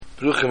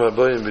Bruchim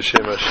Habayim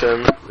B'Shem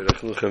Hashem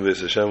V'Rachnuchem B'Es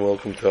Hashem.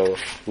 Welcome to our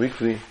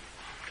weekly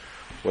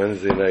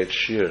Wednesday night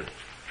shir.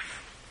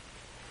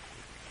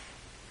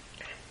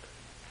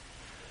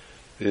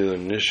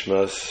 Ilum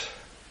Nishmas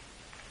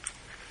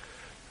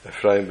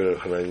Ephraim Ben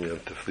Yochanan Yom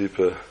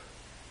Teflipa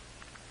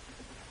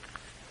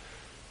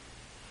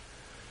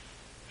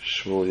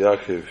Shmuel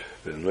Yaakov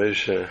Ben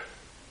Moshe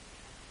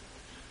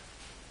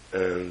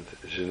and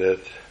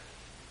Jeanette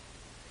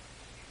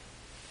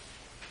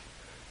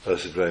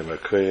Bas Ibrahim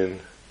HaKohen,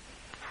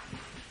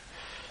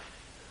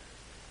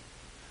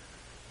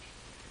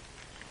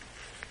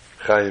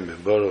 Chaim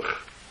Ben Baruch,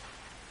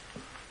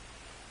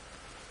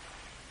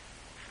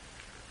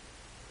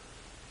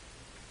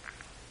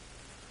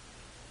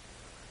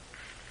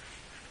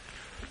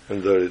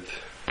 and Dorit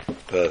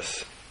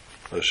Bas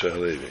Moshe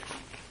Halevi.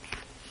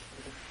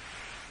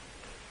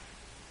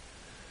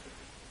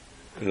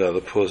 Now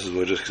the pauses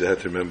were just because I had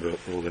to remember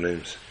all the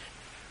names.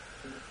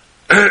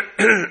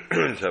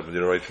 It's happened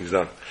to write things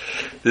down.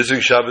 This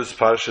week Shabbos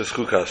Parshas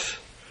Chukas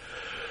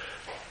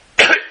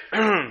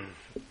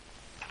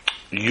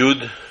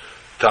Yud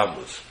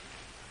Tammuz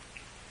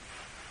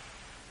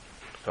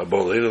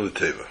Haboleinu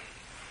L'Teva.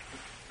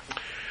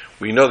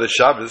 We know that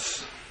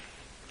Shabbos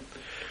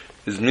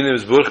is Minim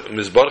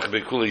Mizbarch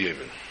Be'Kula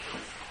Yemen.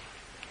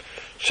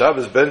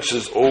 Shabbos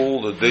benches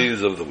all the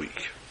days of the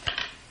week.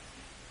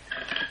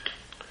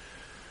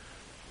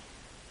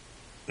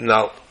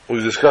 Now,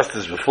 we've discussed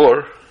this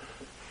before.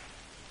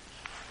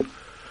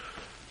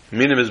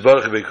 Minim is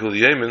Baruch Be'Kul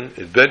Yemen.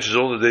 It benches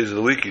all the days of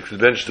the week. It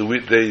could bench the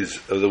days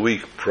of the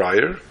week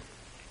prior.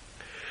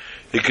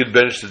 It could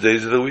bench the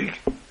days of the week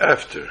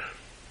after.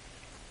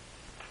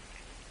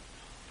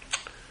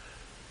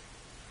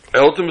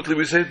 Ultimately,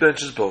 we say it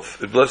benches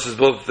both. It blesses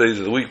both the days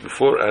of the week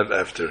before and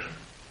after.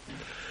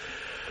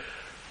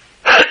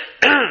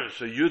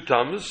 So Yud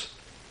Tammuz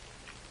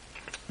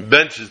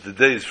benches the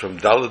days from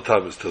Dalet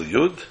Tammuz till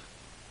Yud,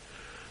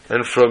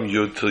 and from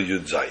Yud till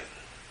Yud Zayin.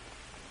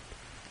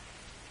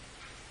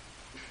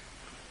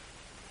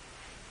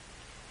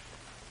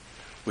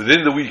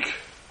 Within the week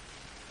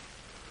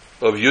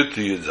of Yud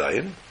to Yud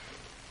Zayin,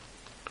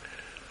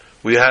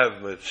 we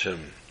have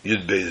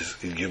Yud Beis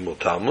Yud Gimel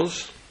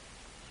Tammuz,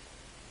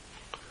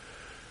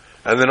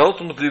 and then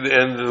ultimately the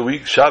end of the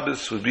week,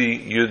 Shabbos, would be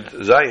Yud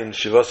Zayin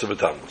Shivasa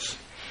B'Tammuz.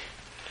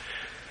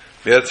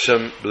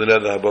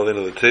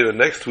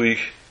 Next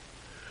week,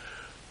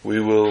 we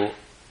will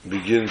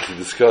begin to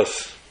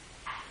discuss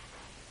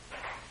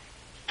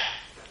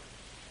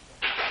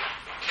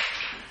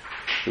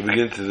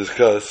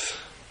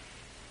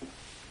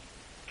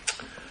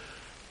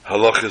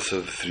halachas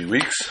of the 3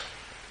 weeks,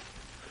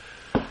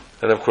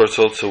 and of course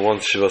also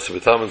once Shivasa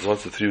B'Tammuz,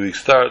 once the 3 weeks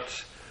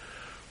starts,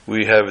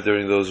 we have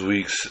during those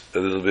weeks a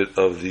little bit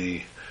of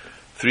the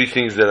 3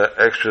 things that are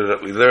extra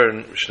that we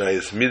learn: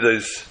 Mishnayos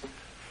Midos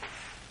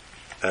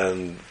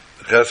and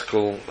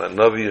Cheskel, and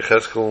Navi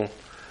Cheskel,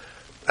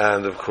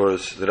 and of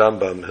course the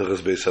Rambam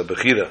Hilchos Beis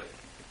HaBechira.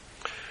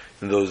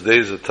 In those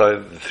days of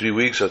time, the 3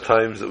 weeks are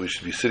times that we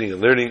should be sitting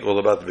and learning all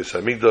about the Beis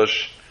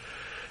HaMikdash,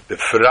 the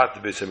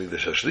Beis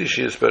HaMikdash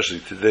HaShlishi, especially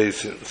today,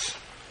 since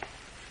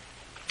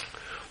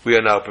we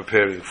are now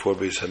preparing for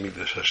Beis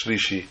HaMikdash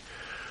HaShlishi.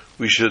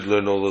 We should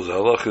learn all those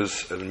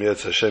halachas, and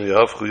Mi'atz Hashem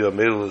Yahavchu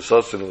Yameil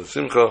L'Sasin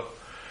L'Simcha,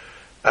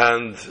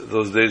 and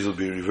those days will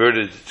be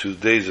reverted to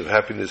days of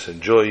happiness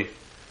and joy,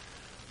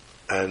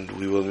 and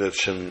we will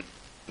Hashem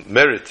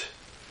merit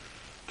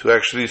to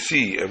actually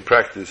see and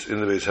practice in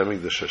the Beis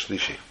HaMikdash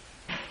HaShlishi.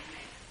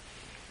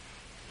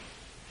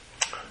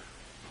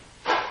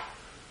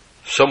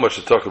 So much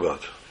to talk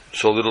about,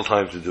 so little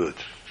time to do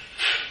it.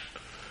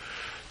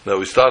 Now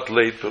we start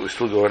late, but we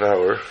still go an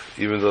hour,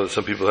 even though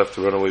some people have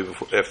to run away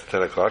after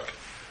 10 o'clock.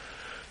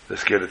 They're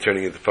scared of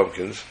turning into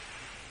pumpkins.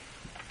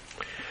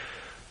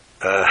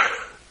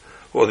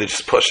 Or they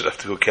just push it up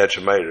to go catch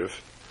a Ma'ariv.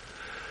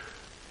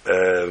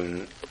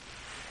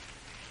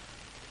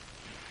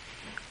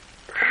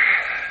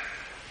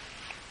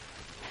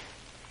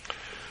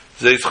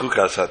 Zeis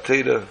Chukas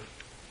HaTeira,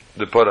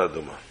 the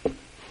Paraduma.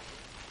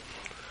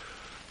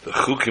 The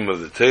Chukim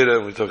of the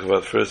Teira, we talk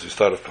about first, we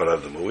start with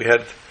Paraduma. We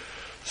had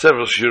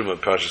several shiurim on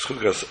Parshas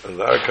Chukas in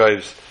the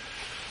archives,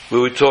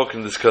 where we talk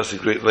and discuss at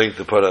great length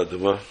the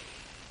Paraduma.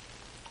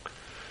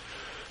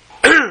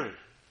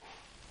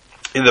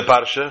 In the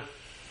Parsha,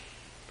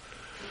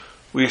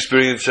 we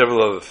experience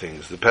several other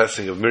things: the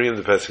passing of Miriam,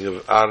 the passing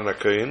of Aaron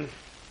HaKohen,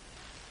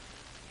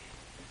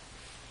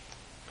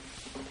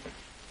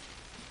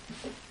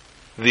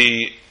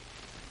 the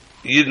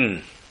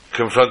Yidden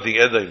confronting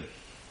Edom,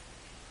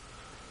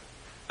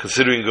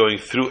 considering going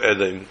through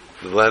Edom,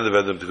 the land of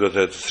Edom, to go to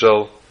Eretz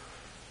Yisrael,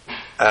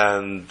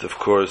 and of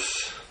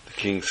course the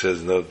king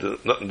says no,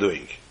 nothing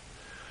doing.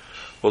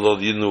 Although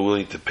the Yidden were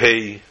willing to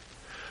pay,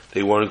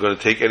 they weren't going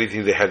to take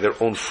anything. They had their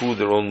own food,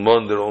 their own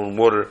mun, their own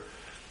water,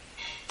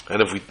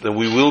 and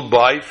we will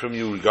buy from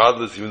you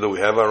regardless, even though we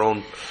have our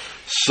own.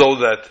 So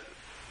that,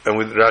 and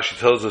when Rashi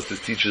tells us, this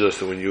teaches us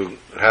that when you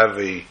have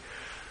a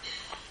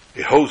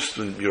host,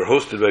 when you're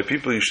hosted by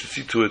people, you should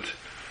see to it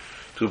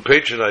to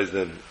patronize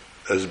them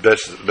as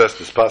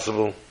best as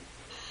possible.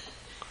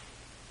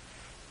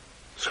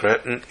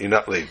 Scranton, you're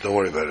not late. Don't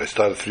worry about it. I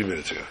started 3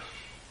 minutes ago.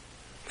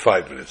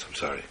 5 minutes, I'm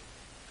sorry.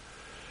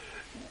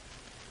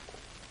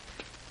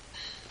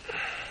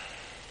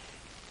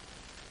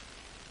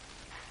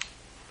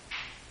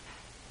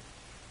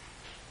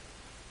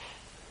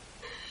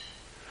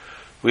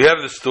 We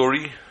have the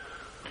story,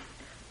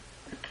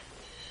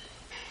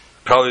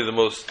 probably the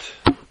most,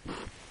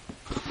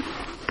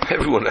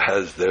 everyone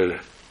has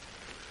their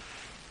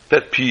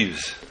pet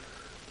peeves,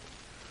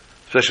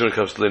 especially when it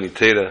comes to learning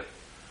Torah,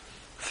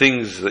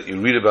 things that you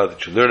read about,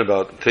 that you learn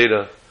about in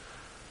Torah,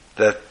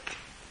 that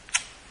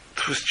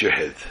twist your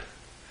head.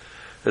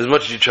 As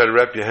much as you try to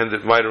wrap your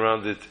mind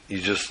around it,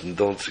 you just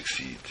don't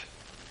succeed.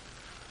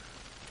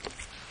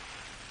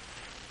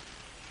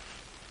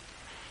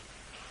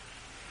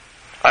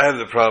 I have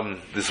the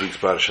problem this week's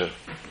parsha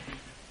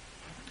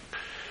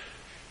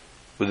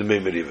with the Mei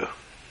Meriva.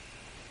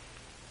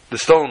 The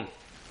stone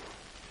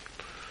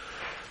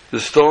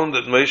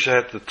that Moshe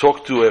had to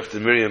talk to after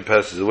Miriam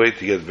passes away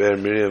to get Be'er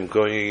Miriam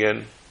going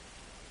again.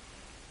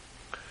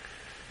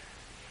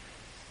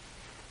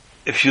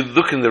 If you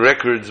look in the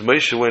records,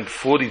 Moshe went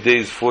 40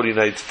 days, 40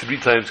 nights, 3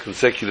 times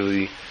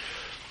consecutively.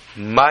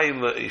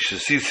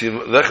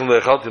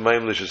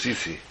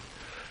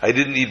 I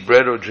didn't eat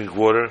bread or drink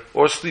water,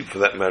 or sleep for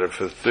that matter,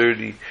 for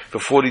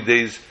 40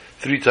 days,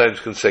 3 times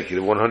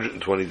consecutive,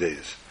 120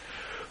 days.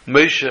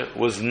 Moshe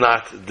was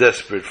not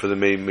desperate for the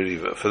Mei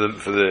Meriva, for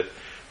the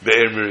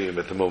Be'er Miriam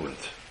at the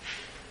moment.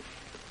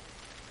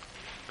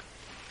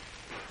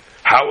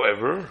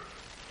 However,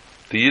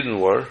 the Yidden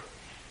were,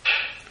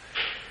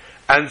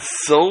 and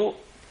so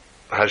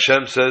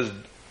Hashem says,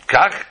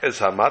 Kach es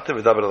hamate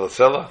v'daber al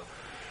sela.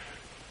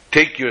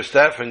 Take your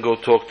staff and go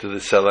talk to the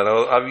seller.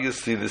 Now,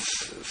 obviously, there's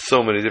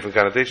so many different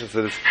connotations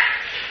to this.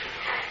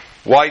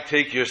 Why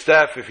take your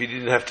staff if he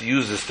didn't have to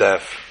use the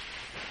staff?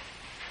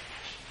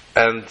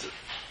 And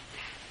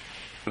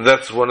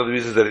that's one of the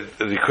reasons that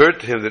it occurred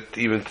to him that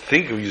even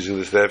think of using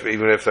the staff,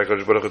 even after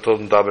HaKadosh Baruch Hu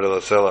told him Daber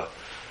el Sela.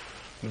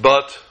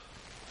 But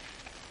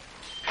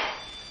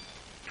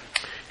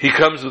he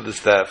comes with the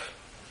staff,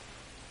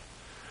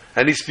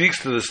 and he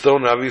speaks to the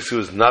stone. Obviously,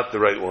 it was not the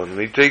right one. And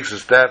he takes the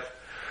staff,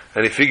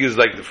 and he figures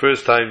like the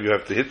first time you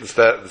have to hit the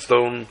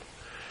stone,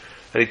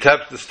 and he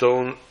taps the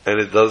stone,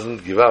 and it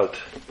doesn't give out,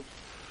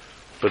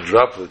 but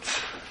droplets.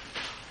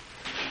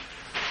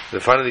 Then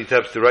finally he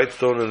taps the right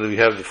stone, and then we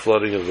have the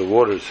flooding of the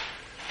waters.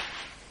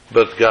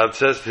 But God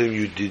says to him,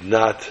 you did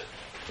not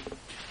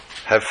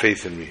have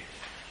faith in me.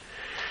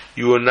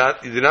 You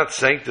did not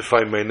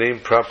sanctify my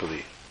name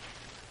properly.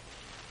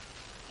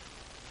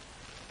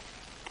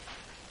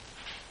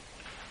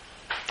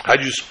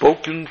 Had you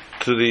spoken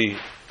to the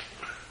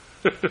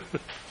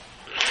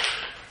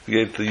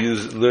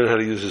learn how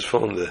to use his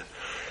phone there.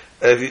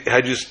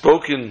 Had you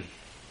spoken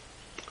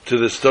to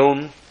the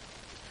stone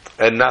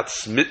and not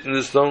smitten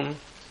the stone,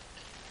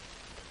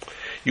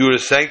 you would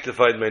have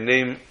sanctified my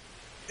name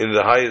in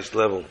the highest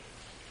level.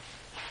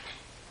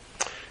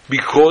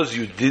 Because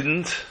you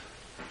didn't,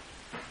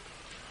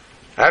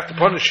 I have to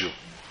punish you.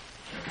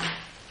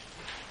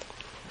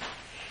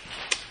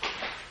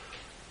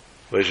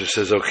 Moshe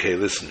says, okay,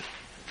 listen,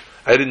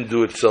 I didn't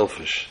do it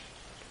selfish.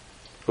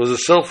 It was a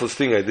selfless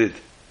thing I did.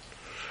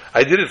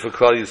 I did it for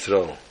Klal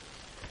Yisrael.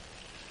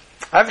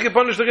 I have to get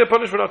punished,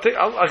 but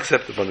I'll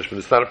accept the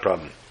punishment. It's not a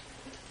problem.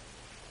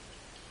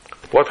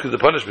 What could the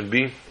punishment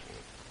be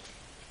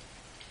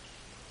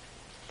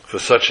for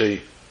such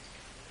a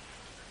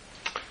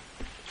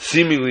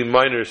seemingly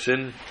minor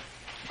sin,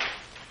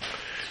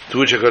 to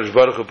which HaKadosh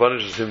Baruch Hu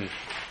punishes him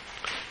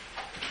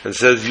and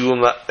says, you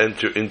will not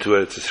enter into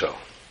Eretz Yisrael?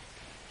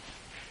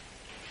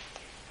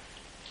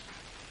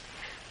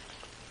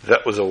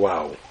 That was a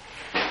wow.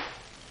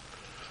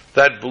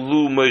 That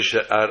blew Moshe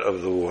out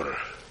of the water.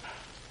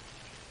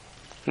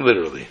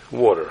 Literally,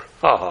 water.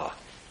 Ha.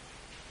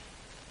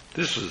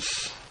 This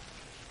was...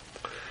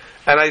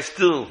 And I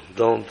still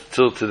don't,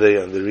 till today,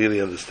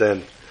 really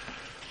understand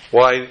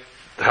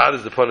how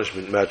does the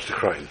punishment match the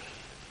crime?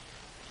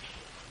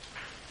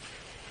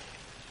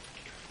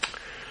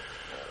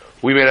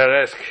 We may not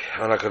ask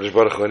on HaKadosh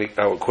Baruch Hu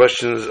our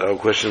questions. Our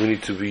questions, we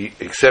need to be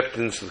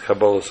acceptance of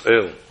Kabbalah's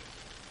Eil.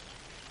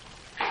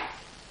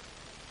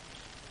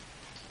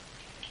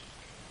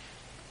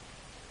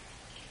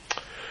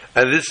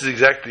 And this is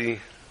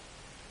exactly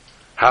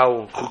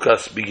how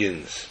Chukas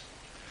begins.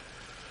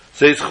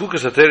 Says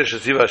Chukas HaTorah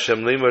Shasiva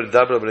Hashem Leimar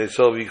Dabra B'nei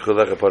Yisrael V'yichol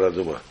Lecha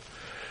Paraduma.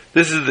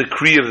 This is the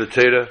decree of the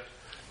Torah.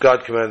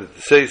 God commanded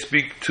to say,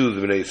 speak to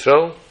the B'nei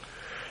Yisrael,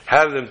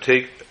 have them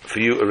take for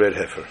you a red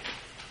heifer.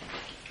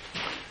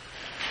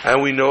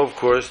 And we know, of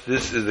course,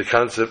 this is the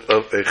concept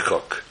of a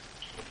chok.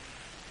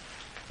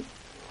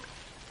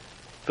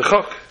 The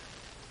chok,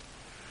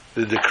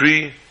 the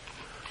decree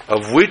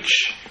of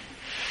which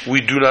we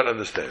do not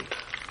understand.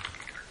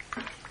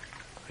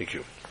 Thank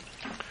you.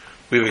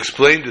 We've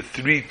explained the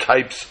 3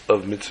 types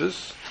of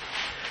mitzvahs: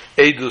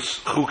 Eidus,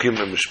 Chukim,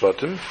 and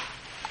Mishpatim.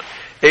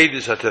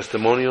 Eidus are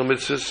testimonial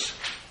mitzvahs.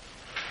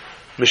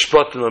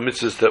 Mishpatim are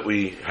mitzvahs that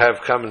we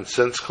have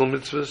commonsensical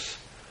mitzvahs,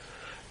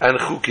 and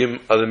chukim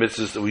are the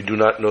mitzvahs that we do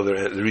not know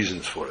the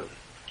reasons for them.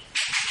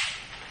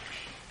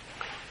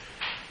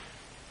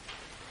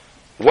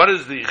 What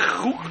is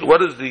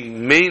the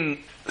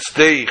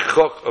mainstay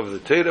chok of the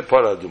Torah?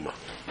 Paraduma.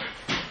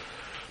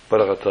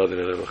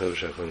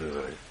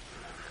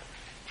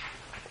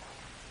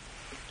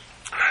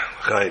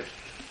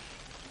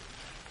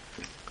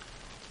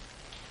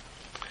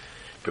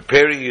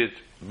 Preparing it,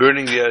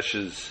 burning the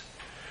ashes,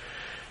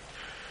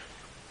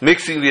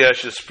 mixing the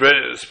ashes,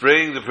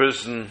 spraying the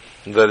person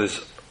that is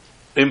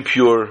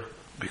impure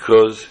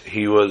because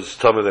he was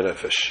tameh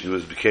nefesh. He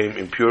became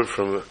impure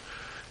from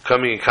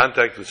coming in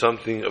contact with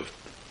something of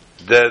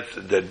death,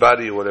 dead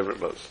body, or whatever it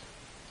was.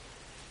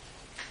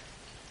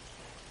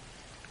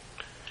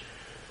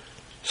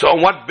 So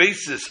on what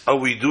basis are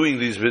we doing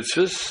these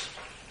mitzvahs?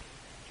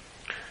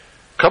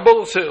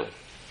 Kabbalah Sale.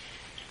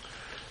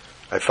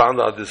 I found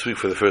out this week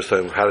for the first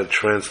time how to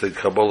translate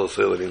Kabbalah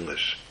Sale in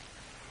English.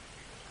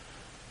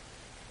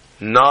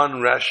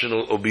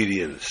 Non-rational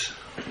obedience.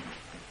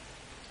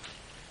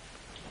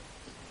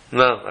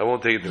 No, I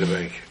won't take it to the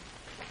bank.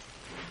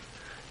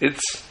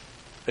 It's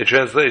a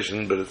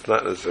translation, but it's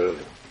not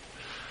necessarily.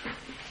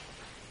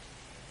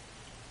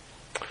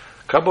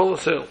 Kabbalah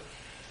Sale.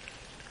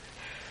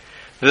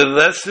 The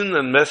lesson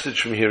and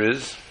message from here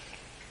is,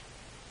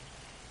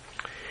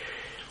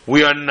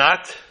 we are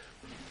not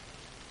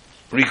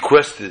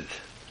requested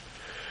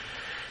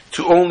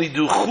to only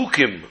do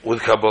chukim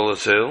with Kabbalah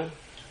Sale.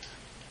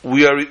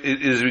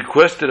 It is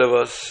requested of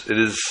us, it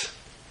is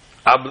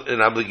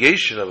an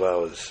obligation of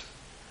ours.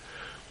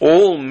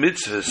 All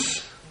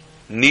mitzvahs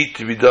need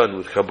to be done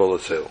with Kabbalah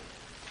Sale.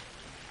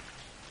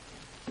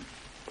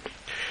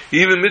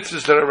 Even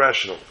mitzvahs that are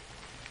rational.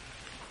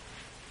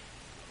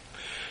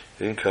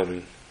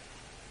 Incoming.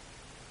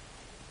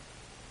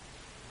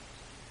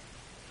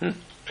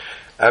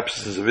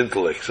 Absence of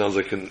intellect. Sounds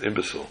like an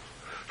imbecile.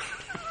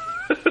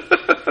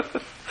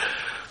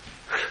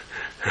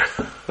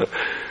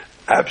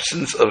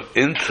 Absence of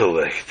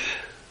intellect.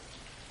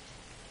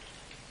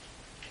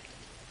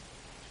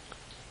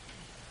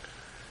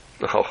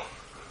 No.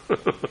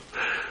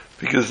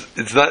 Because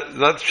it's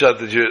not shot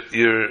that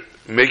you're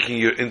making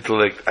your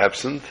intellect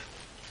absent.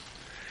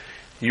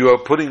 You are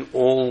putting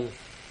all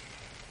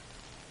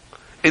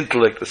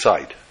intellect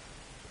aside.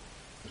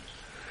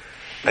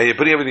 And you're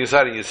putting everything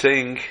aside and you're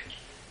saying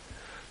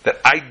that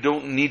I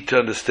don't need to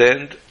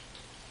understand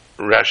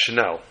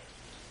rationale.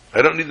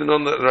 I don't need to know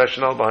the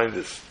rationale behind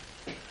this.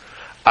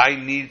 I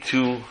need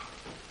to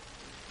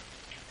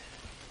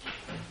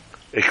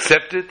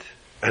accept it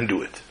and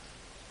do it.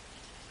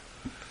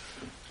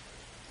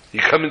 You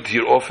come into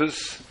your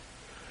office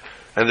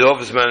and the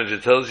office manager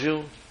tells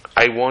you,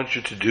 I want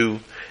you to do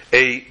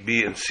A,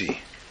 B, and C.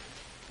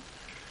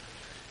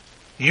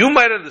 You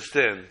might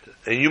understand,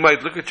 and you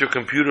might look at your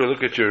computer,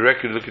 look at your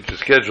record, look at your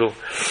schedule,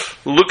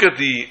 look at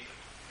the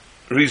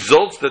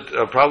results that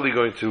are probably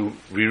going to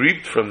be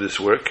reaped from this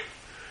work,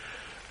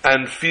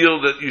 and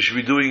feel that you should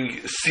be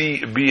doing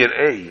C, B, and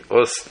A,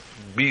 or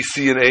B,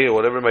 C, and A, or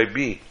whatever it might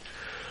be.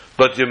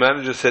 But your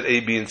manager said A,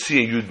 B, and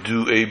C, and you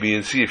do A, B,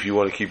 and C if you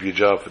want to keep your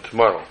job for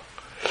tomorrow.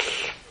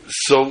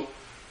 So,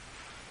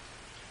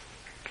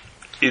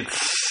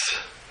 it's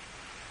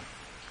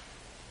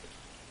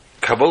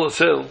Kabbalah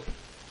Sale.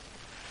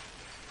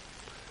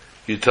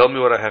 You tell me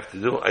what I have to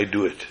do, I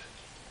do it.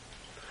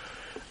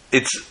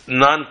 It's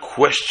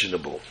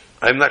non-questionable.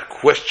 I'm not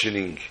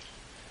questioning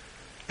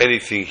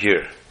anything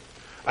here.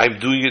 I'm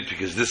doing it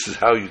because this is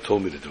how you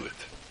told me to do it.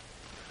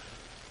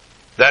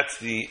 That's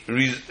the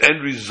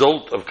end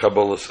result of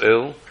Kabbalah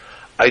Sale.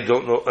 I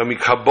don't know. I mean,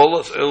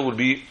 Kabbalah Sale would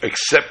be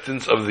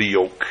acceptance of the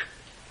yoke,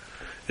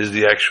 is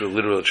the actual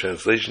literal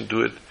translation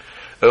to it.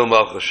 El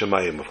Malchus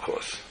Shemayim, of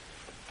course.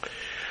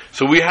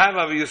 So we have,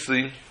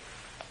 obviously,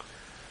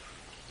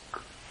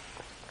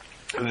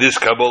 this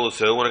Kabbalah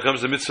Sale when it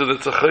comes to mitzvah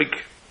that's a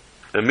chayk,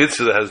 a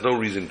mitzvah that has no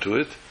reason to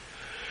it,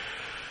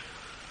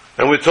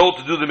 and we're told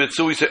to do the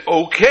mitzvah. We say,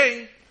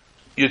 okay,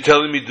 you're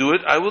telling me do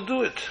it, I will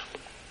do it.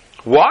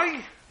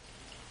 Why?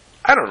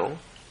 I don't know.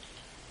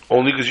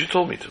 Only because you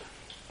told me to.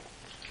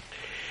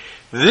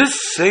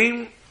 This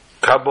same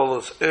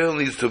Kabbalah Sale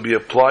needs to be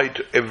applied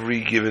to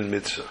every given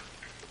mitzvah.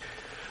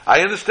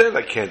 I understand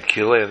I can't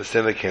kill, I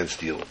understand I can't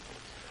steal.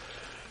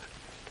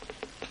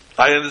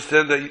 I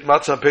understand that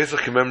Matzah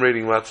Pesach,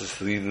 commemorating Matzah's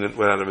Tzedin that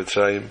went out of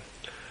Mitzrayim.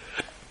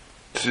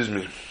 Excuse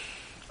me.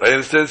 I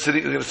understand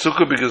sitting in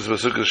Sukkah because of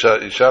Sukkah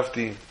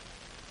Shafti.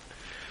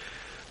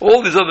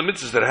 All these other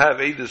mitzvahs that have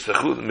Eidos,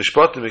 Sechut,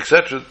 Mishpatim,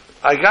 etc.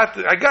 I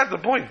got the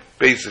point,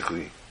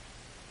 basically.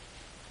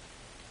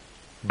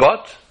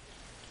 But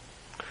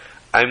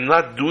I'm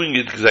not doing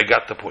it because I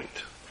got the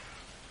point.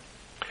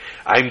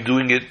 I'm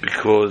doing it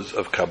because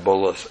of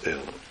Kabbalah's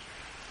El.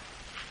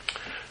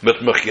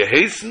 Mit mich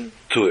geheißen,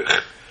 tue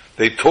ich.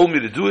 They told me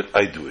to do it,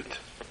 I do it.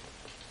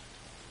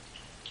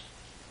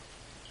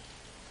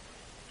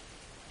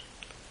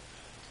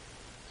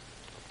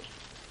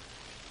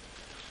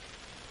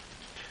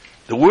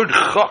 The word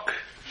chok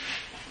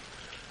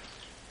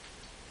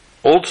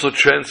also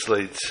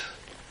translates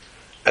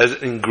as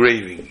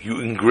engraving. You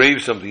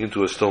engrave something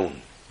into a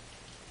stone,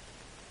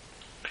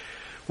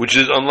 which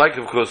is unlike,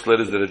 of course,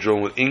 letters that are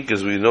drawn with ink,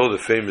 as we know the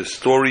famous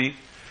story.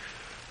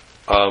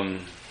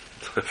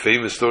 A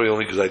famous story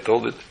only because I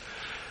told it.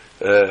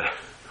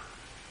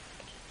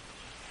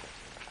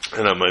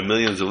 And my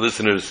millions of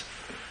listeners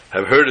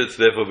have heard it,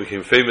 so therefore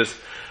became famous,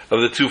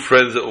 of the two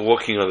friends that were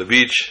walking on the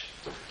beach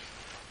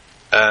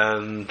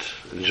and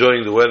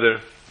enjoying the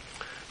weather.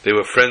 They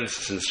were friends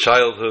since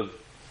childhood,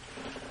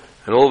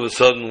 and all of a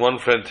sudden one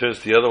friend turns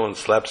to the other one and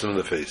slaps him in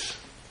the face.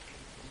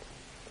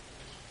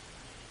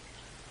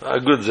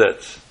 Good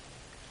zets.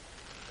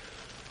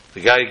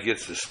 The guy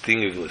gets the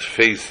sting in his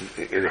face.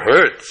 It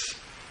hurts.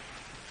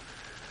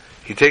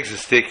 He takes a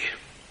stick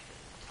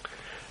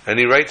and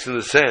he writes in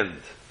the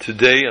sand,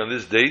 "Today, on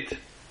this date,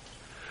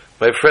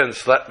 my friend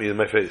slapped me in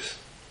my face."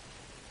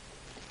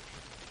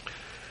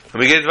 And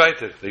we get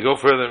weiter. They go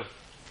further.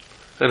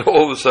 And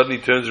all of a sudden he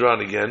turns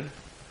around again.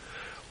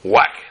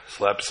 Whack!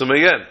 Slaps him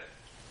again.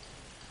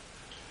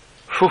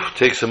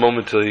 Takes a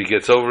moment till he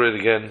gets over it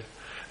again.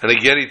 And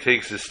again he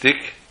takes his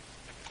stick.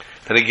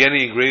 And again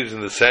he engraves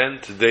in the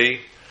sand,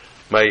 "Today,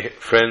 my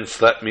friend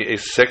slapped me a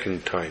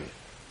second time."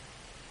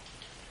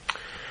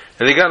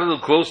 And they got a little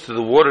close to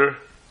the water,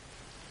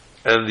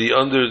 and the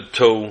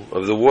undertow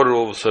of the water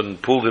all of a sudden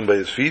pulled him by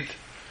his feet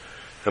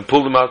and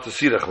pulled him out to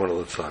sea,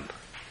 Rachmana litzlan.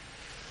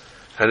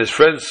 And his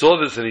friend saw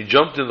this and he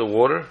jumped in the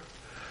water,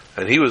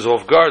 and he was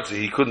off guard, so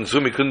he couldn't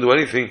swim, he couldn't do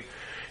anything.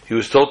 He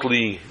was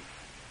totally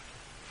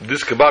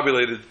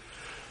discombobulated,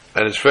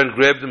 and his friend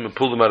grabbed him and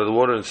pulled him out of the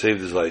water and saved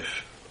his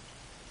life.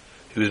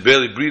 He was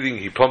barely breathing,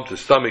 he pumped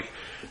his stomach,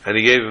 and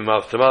he gave him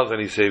mouth to mouth,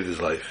 and he saved his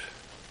life.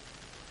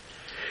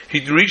 He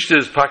reached to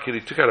his pocket,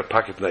 he took out a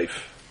pocket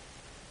knife,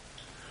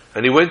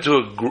 and he went to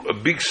a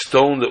big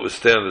stone that was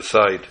there on the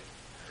side,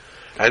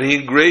 and he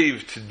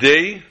engraved,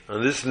 "Today,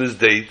 on this and this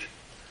date,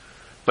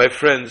 my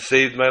friend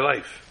saved my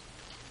life."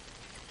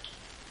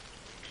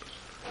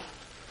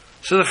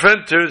 So the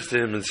friend turns to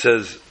him and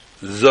says,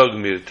 "Zog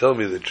mir, tell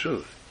me the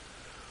truth.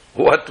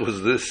 What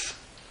was this?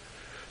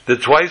 The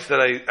twice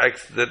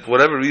that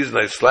whatever reason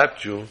I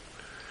slapped you,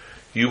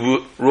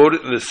 you wrote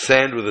it in the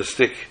sand with a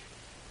stick.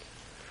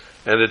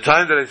 And the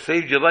time that I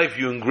saved your life,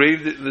 you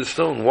engraved it in the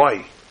stone.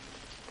 Why?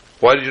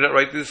 Why did you not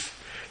write this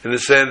in the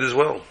sand as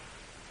well?"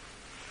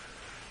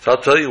 So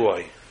I'll tell you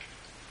why.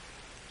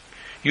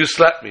 You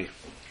slapped me.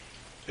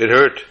 It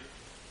hurt.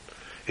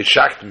 It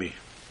shocked me.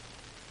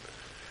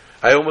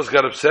 I almost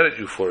got upset at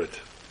you for it.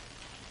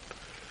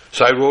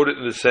 So I wrote it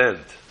in the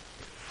sand,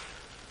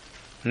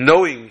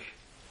 knowing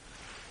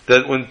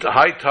that when the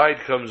high tide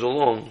comes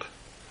along,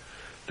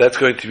 that's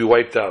going to be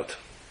wiped out.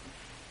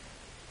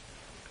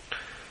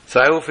 So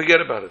I will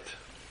forget about it.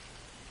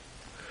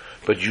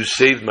 But you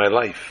saved my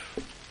life.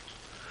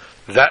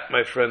 That,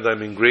 my friend,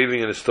 I'm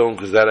engraving in a stone,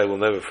 because that I will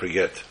never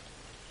forget.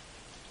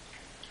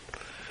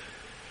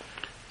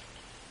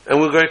 And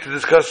we're going to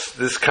discuss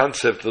this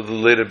concept a little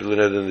later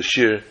in the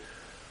Shir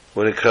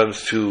when it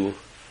comes to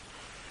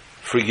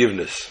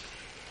forgiveness.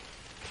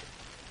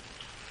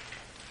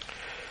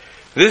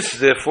 This,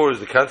 therefore, is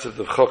the concept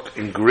of chok,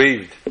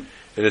 engraved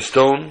in a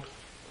stone,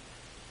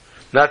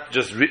 not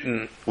just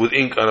written with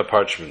ink on a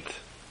parchment.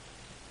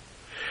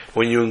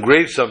 When you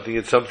engrave something,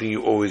 it's something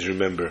you always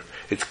remember.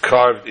 It's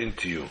carved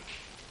into you.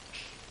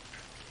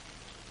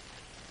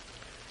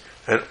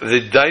 And the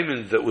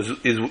diamond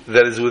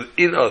that is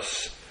within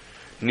us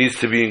needs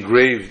to be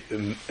engraved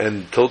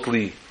and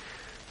totally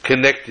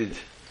connected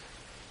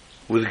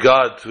with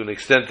God to an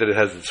extent that it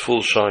has its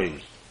full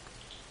shine.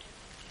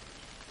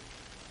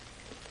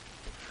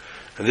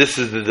 And this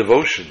is the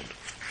devotion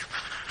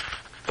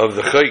of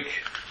the chayk,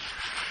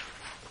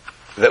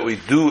 that we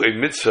do a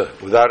mitzvah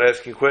without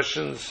asking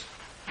questions,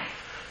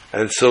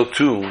 and so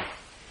too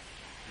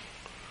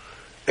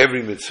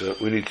every mitzvah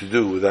we need to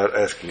do without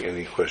asking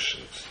any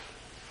questions.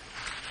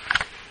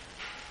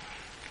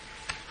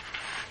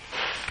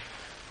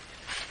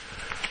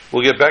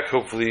 We'll get back,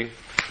 hopefully,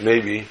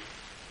 maybe,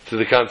 to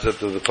the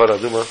concept of the Parah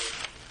Adumah.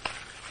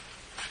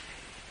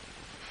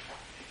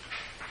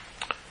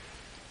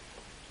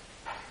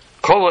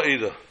 Kol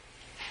ha'eda.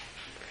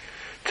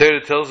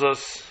 Torah tells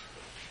us,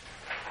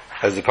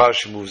 as the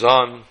parasha moves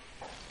on,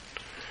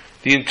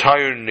 the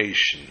entire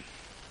nation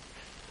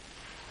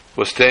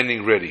was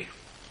standing ready.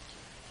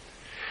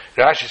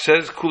 Rashi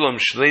says, "Kulam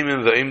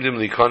shleimim va'imdim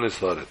likanis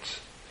laretz."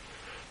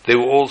 They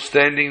were all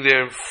standing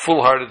there,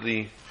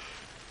 full-heartedly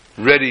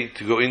ready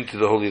to go into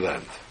the Holy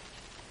Land.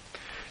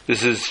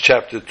 This is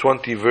chapter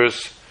 20,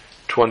 verse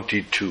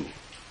 22.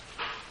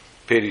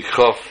 Perek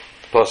Chaf,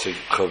 pasuk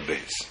Chav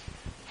Beis.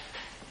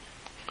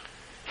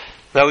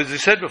 Now, as we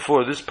said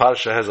before, this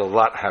parasha has a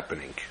lot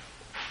happening.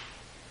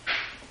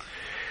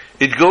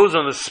 It goes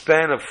on a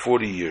span of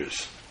 40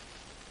 years.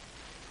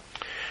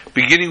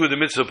 Beginning with the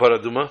mitzvah Parah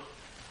Adumah,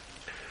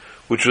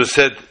 which was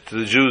said to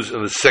the Jews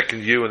in the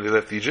second year when they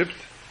left Egypt.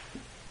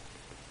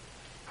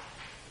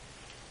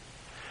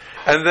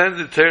 And then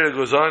the Torah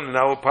goes on in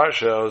our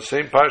parsha, our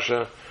same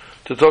parsha,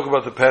 to talk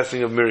about the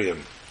passing of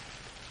Miriam.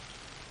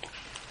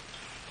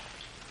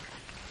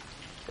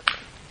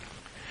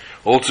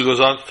 Also goes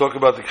on to talk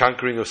about the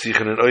conquering of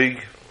Sichon and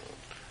Og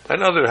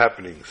and other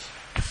happenings.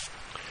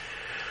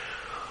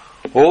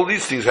 All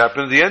these things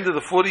happened at the end of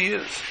the 40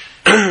 years.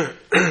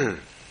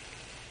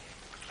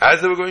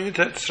 As they were going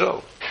into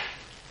Etzro.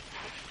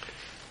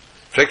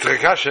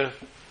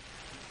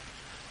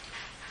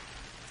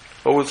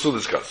 What we'll still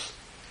discuss.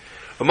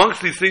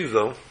 Amongst these things,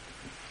 though,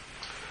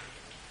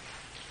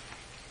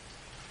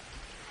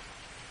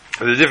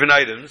 the different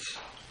items,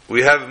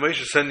 we have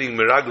Moshe sending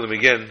Meraglim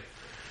again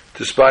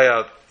to spy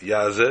out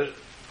Yazer,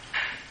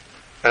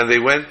 and they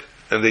went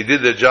and they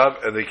did their job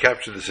and they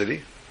captured the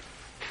city.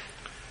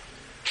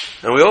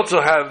 And we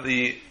also have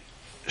the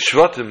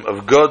Shvatim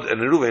of Gad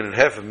and Reuven and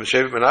half of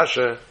Shevet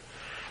Menashe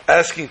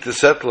asking to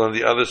settle on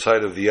the other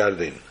side of the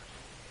Yarden,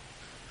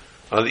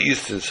 on the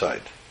eastern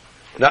side,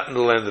 not in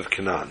the land of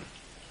Canaan.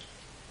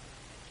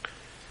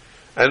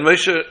 And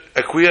Moshe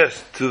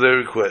acquiesced to their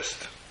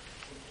request.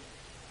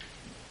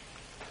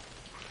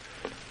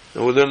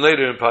 And we'll learn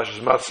later in Pashas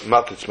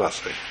Matzis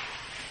Masrei.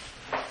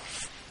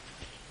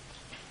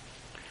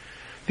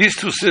 These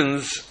two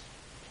sins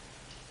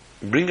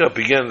bring up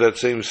again that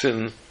same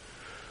sin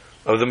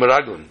of the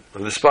Meraglim,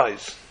 of the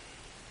spies.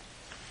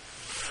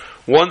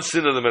 One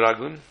sin of the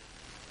Meraglim,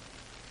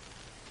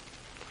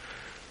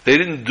 they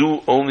didn't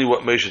do only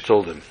what Moshe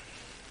told them.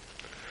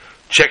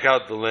 Check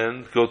out the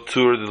land, go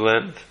tour the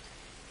land.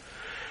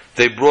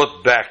 They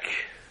brought back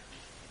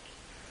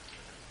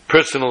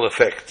personal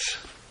effects.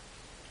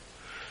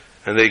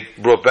 And they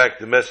brought back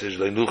the message,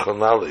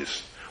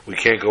 we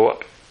can't go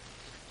up.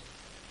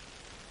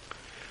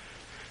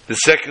 The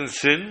second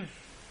sin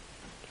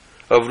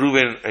of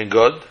Reuven and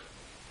Gad,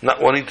 not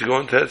wanting to go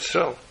into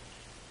Etzro.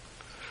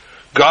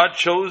 God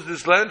chose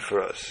this land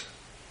for us.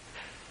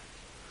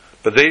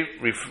 But they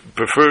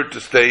preferred to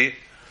stay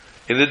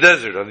in the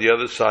desert on the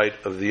other side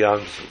of the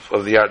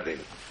Yarden.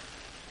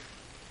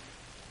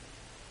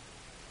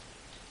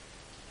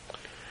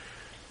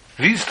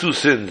 These two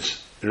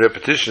sins, in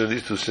repetition of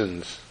these two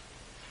sins,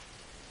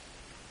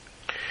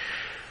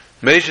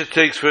 Moshe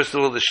takes first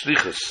of all the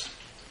shlichus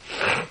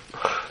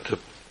to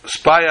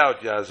spy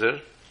out Yazer.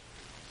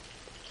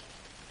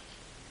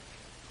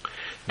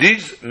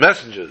 These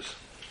messengers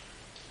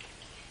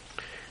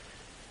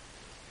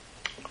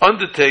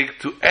undertake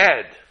to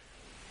add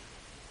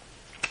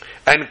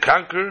and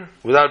conquer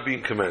without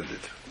being commanded.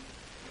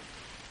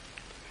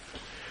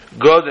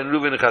 God and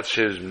Reuven and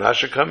Chatzshev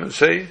Menashe come and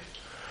say,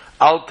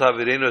 Al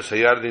tavirenos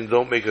hayarden,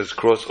 don't make us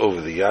cross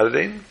over the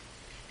Yarden.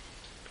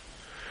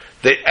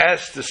 They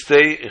asked to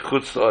stay in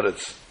Chutz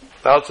La'aretz,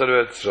 outside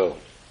of Etzro.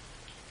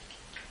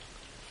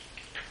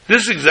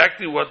 This is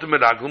exactly what the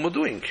Meraglim were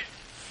doing.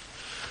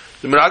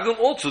 The Meraglim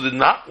also did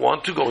not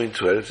want to go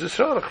into Eretz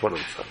Yisrael.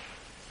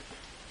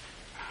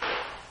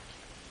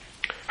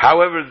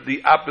 However,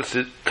 the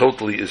opposite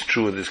totally is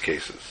true in these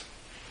cases.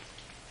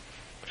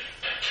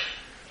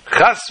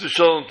 Chas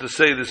v'sholom to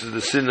say this is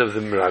the sin of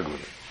the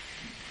Meraglim.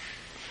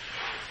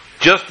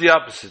 Just the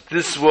opposite.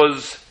 This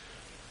was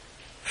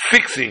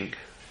fixing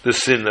the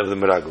sin of the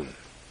Meraglim.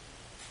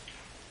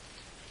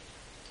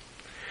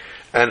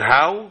 And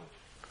how?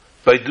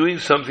 By doing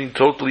something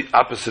totally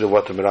opposite of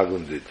what the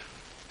Meraglim did.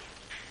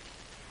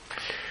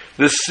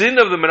 The sin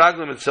of the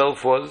Meraglim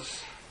itself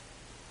was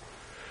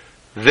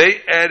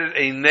they added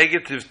a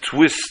negative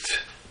twist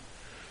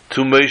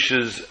to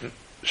Moshe's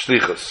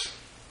shlichus.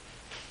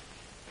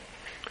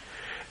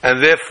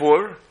 And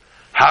therefore,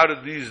 how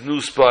did these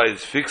new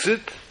spies fix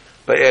it?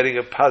 By adding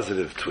a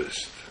positive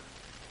twist.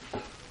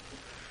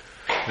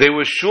 They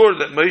were sure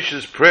that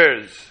Moshe's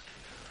prayers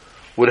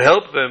would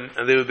help them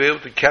and they would be able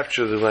to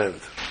capture the land.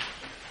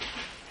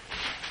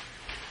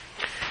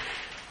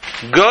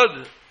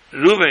 God,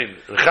 Reuven,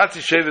 and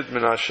Chatzi Shevet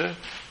Menashe,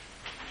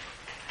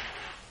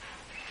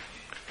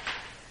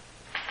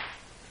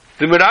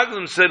 the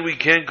Meraglim said we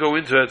can't go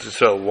into Eretz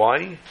Yisrael.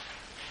 Why?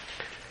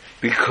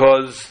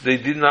 Because they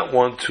did not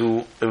want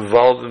to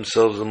involve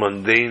themselves in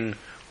mundane,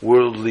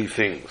 worldly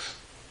things.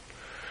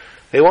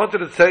 They wanted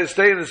to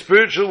stay in the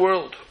spiritual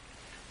world.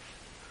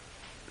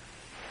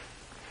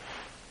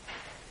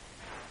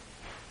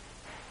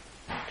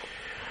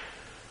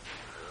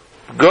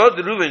 God,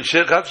 Reuven,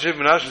 Chatzi Shevet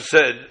Menashe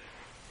said,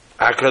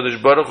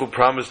 HaKadosh Baruch Hu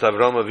promised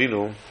Avraham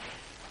Avinu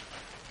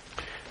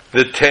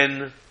the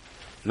 10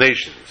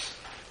 nations,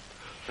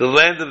 the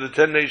land of the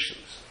 10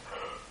 nations.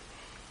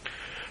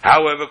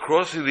 However,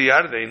 crossing the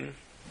Yarden,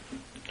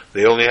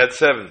 they only had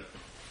 7.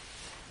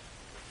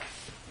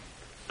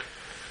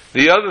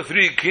 The other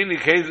 3,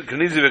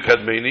 Kenizi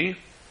v'Kadmeni,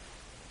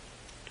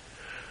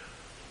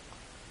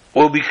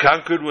 will be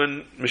conquered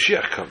when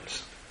Mashiach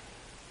comes.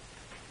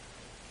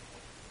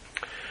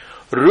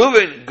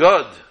 Reuven,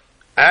 God,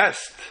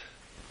 asked,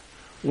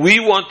 we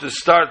want to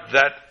start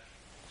that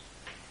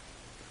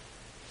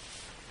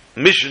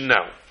mission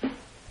now.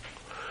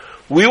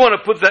 We want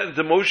to put that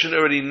into motion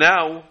already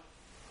now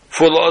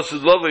for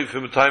La'asud Lavei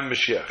from the time of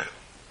Mashiach.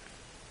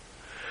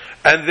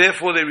 And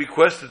therefore they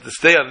requested to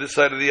stay on this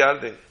side of the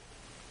Yarden.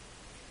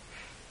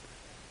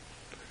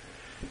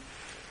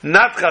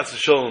 Not Chas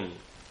v'Sholom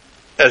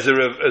as a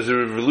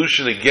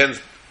revolution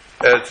against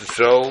Eretz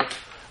Yisrael,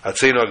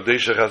 Atzeinu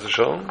Akdesha Chas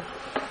V'Sholom,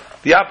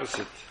 the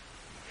opposite.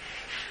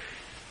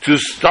 To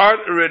start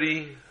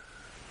already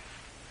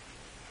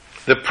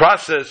the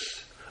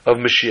process of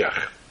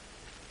Mashiach.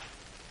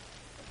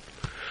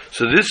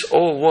 So this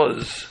all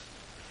was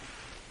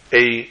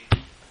a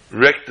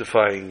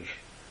rectifying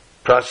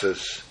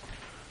process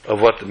of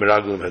what the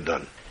Meraglim had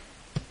done.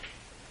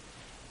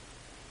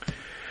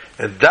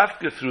 And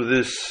Dafka through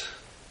this,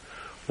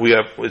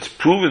 it's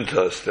proven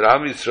to us that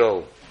Am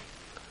Yisrael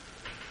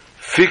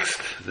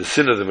fixed the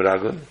sin of the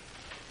Meraglim,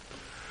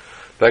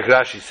 like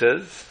Rashi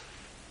says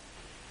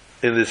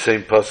in the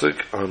same pasuk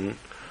on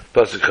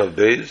pasuk Chav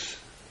Beis,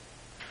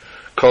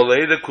 Kol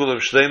Eila Kulam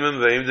Shleimim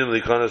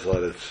Ve'imdim Likanas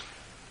Laretz.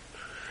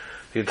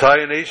 The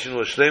entire nation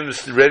was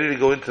shleim, ready to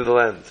go into the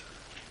land.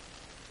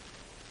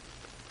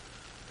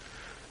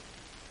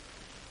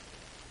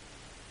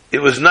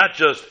 It was not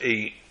just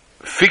a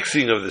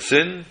fixing of the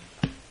sin,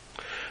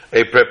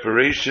 a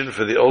preparation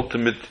for the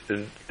ultimate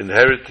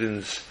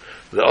inheritance,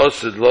 the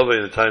Osed Lova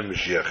in the time of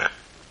Mashiach.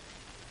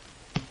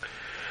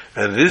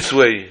 And this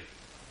way,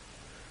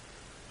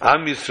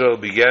 Am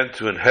Yisrael began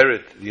to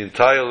inherit the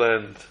entire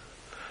land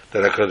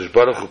that HaKadosh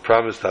Baruch Hu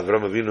promised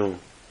Avram Avinu,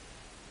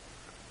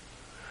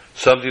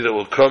 something that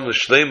will come to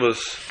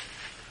Shleimus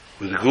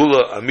with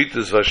Gula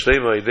Amitas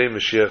Vashlema Idei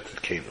Mashiach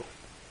Tzidkenu.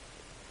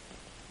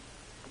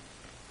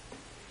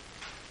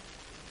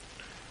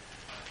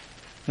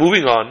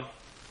 Moving on,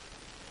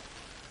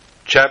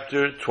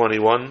 chapter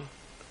 21,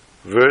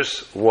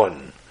 verse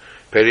 1,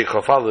 Perek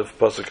Chaf Aleph,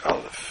 Pasuk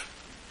Aleph.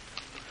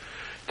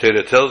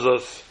 Torah tells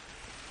us,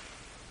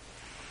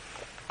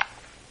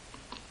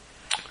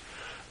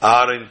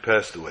 Aaron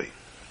passed away.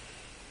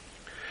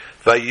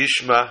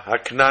 Vayishma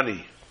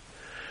HaKnani.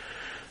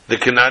 The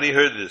Kanani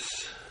heard this.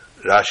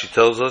 Rashi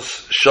tells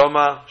us,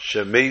 Shama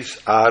Shemeis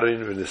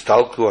Aaron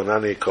v'nistalku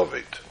Anani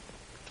Kovet.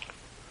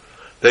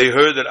 They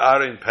heard that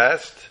Aaron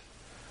passed,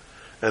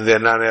 and the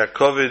Anani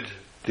Kovet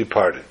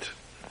departed.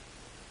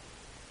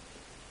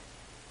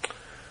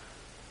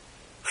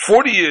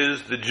 40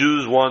 years the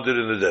Jews wandered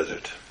in the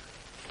desert.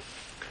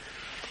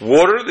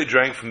 Water they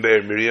drank from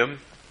Be'er Miriam.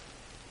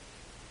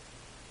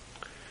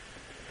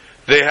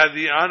 They had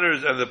the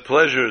honors and the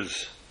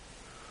pleasures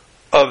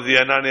of the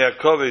Anani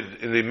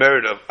HaKovid in the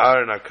merit of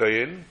Aaron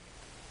HaKoyin.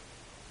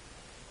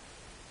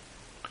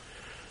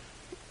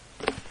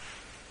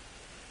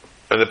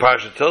 And the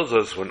Parsha tells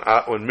us when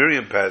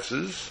Miriam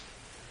passes,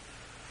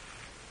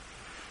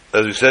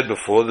 as we said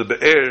before, the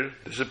Be'er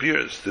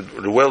disappears,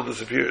 the well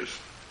disappears.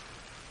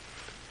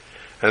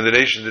 And the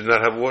nation did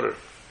not have water.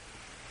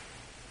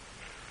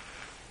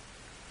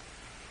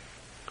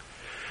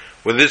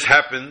 When this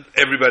happened,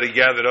 everybody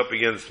gathered up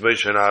against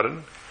Moshe and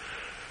Aaron.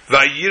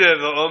 Vayire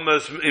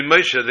v'omas in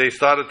Moshe, they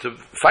started to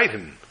fight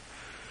him.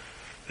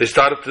 They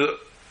started to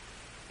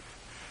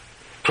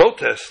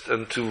protest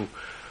and to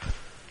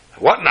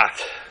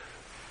whatnot.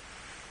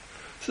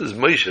 This is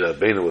Moshe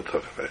Rabbeinu we're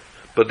talking about.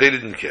 But they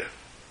didn't care.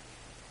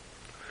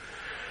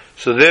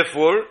 So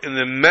therefore, in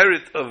the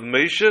merit of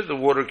Moshe, the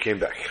water came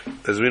back.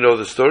 As we know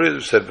the story, as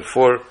we said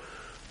before,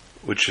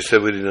 which you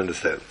said we didn't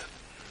understand.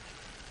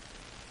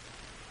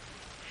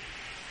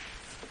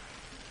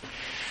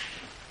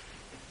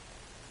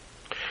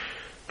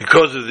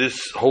 Because of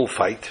this whole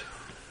fight,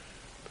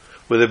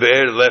 when the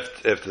Be'er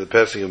left after the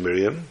passing of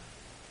Miriam,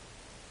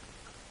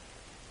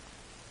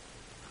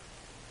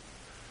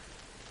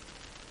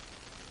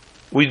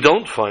 we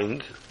don't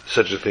find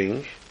such a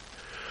thing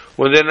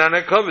when the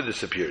Anani HaKovid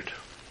disappeared,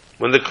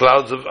 when the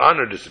clouds of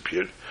honor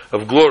disappeared,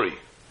 of glory.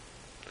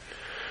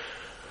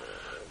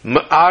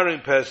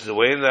 Aaron passes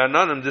away and the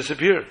Ananim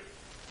disappear.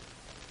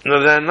 Now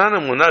the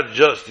Ananim were not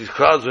just, these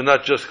clouds were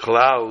not just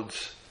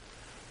clouds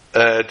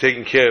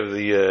taking care of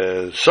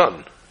the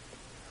sun.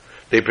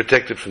 They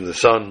protected from the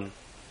sun.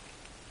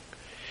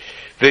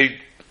 They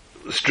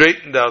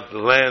straightened out the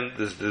land,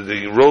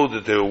 the road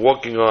that they were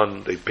walking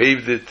on, they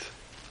paved it.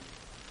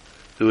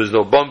 There was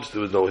no bumps,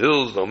 there was no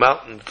hills, no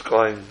mountains to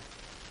climb.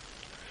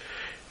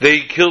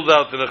 They killed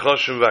out the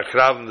Nechoshim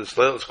V'Akravim,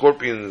 the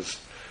scorpions,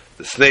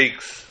 the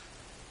snakes.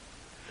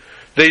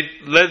 They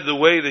led the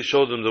way, they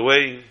showed them the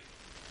way.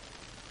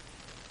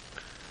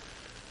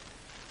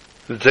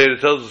 The Torah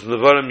tells us,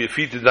 Nevarim, your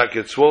feet did not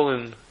get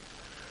swollen.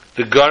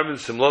 The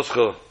garments,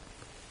 Simloscha,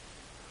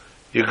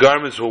 your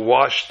garments were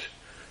washed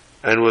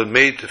and were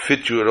made to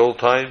fit you at all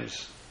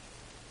times.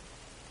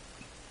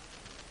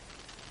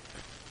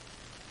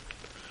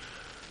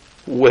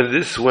 When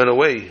this went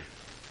away,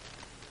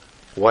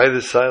 why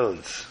the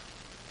silence?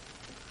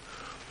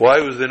 Why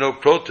was there no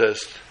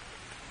protest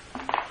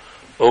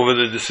over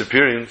the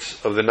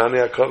disappearance of the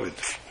Anani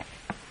HaKovid?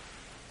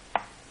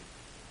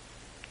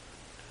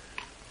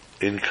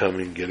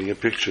 Incoming, getting a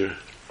picture.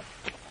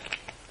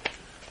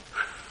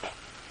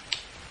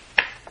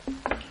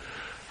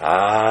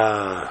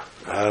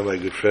 My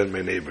good friend,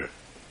 my neighbor.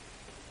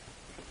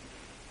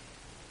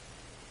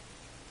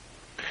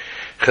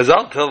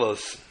 Chazal tell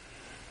us,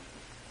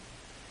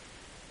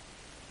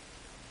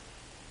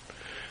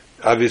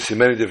 obviously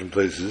many different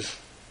places,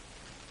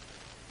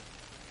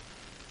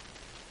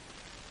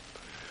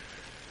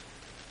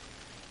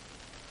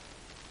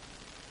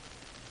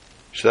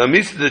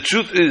 The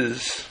truth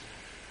is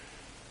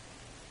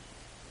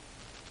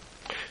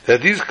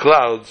that these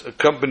clouds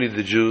accompanied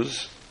the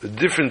Jews with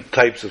different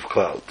types of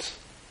clouds.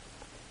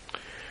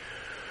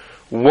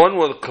 One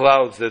were the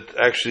clouds that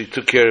actually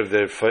took care of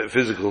their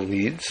physical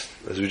needs,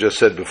 as we just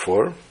said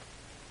before.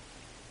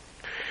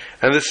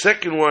 And the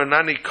second were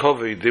Nani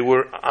Koved. They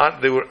were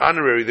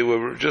honorary, they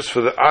were just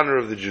for the honor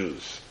of the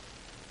Jews.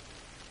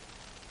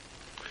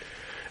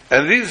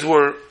 And these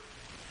were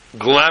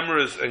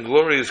glamorous and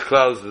glorious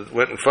clouds that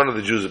went in front of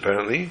the Jews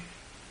apparently,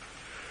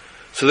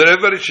 so that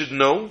everybody should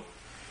know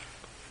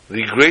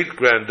the great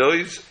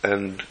grandiose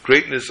and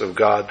greatness of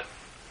God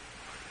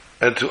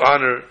and to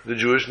honor the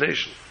Jewish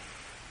nation.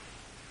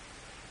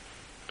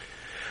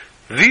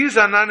 These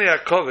Anani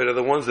HaKoved are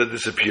the ones that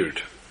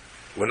disappeared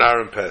when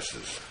Aaron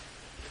passes.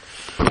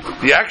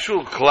 The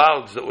actual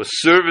clouds that were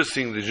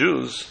servicing the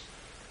Jews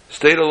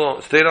stayed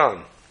on.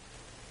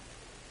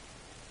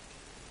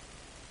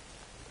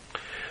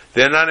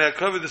 The Anani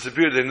HaKoved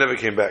disappeared, they never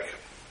came back.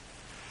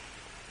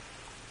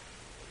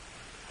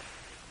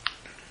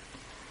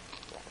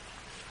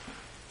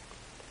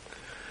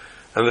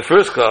 And the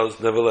first clouds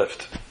never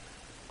left.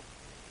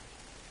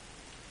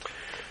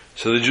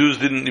 So the Jews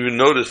didn't even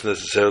notice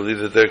necessarily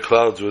that their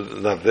clouds were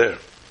not there.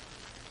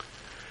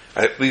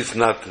 At least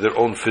not their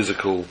own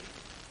physical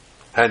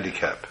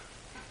handicap.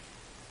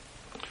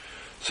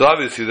 So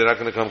obviously they're not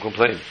going to come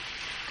complain.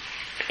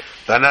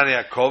 The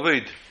Anani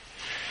HaKoved,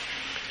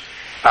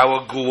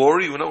 our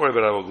glory, we're not worried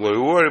about our glory,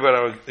 we're worried about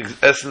our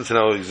essence and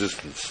our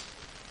existence.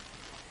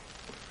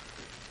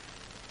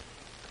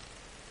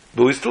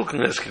 But we still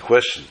can ask a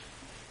question.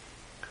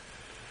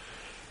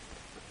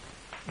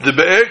 The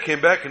Be'er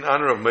came back in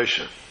honor of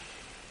Moshe.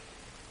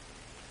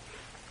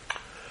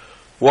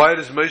 Why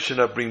does Moshe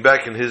not bring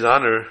back in his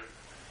honor,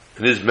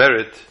 in his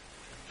merit,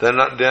 the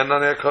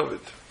Anani HaKoved?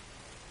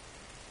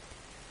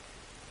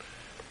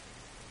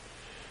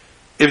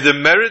 If the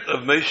merit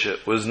of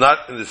Moshe was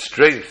not in the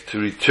strength to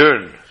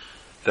return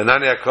the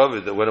Anani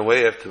HaKoved that went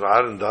away after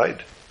Aaron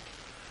died,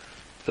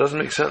 it doesn't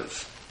make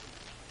sense.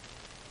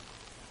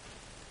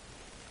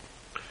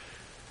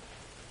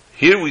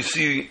 Here we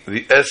see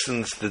the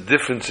essence, the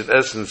difference in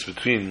essence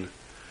between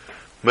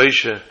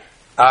Moshe,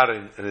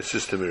 Aaron, and his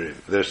sister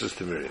Miriam, their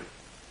sister Miriam.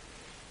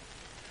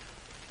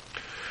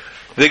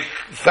 The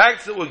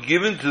facts that were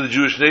given to the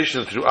Jewish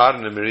nation through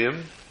Aaron and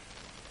Miriam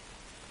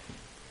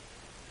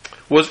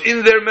was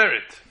in their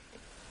merit.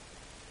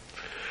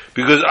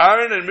 Because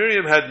Aaron and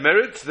Miriam had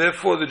merits,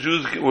 therefore the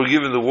Jews were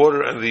given the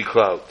water and the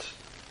clouds.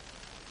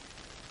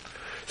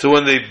 So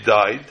when they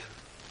died,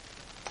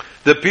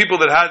 the people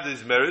that had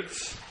these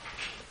merits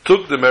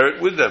took the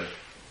merit with them.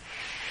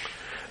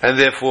 And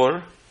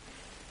therefore,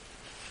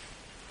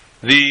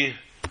 the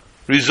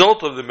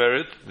result of the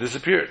merit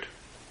disappeared.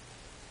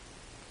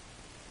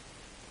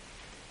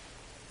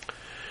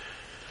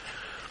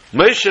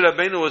 Moshe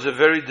Rabbeinu was a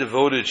very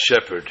devoted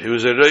shepherd. He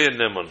was a Roya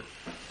Neman.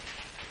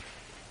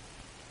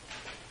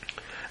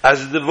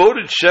 As a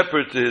devoted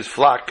shepherd to his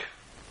flock,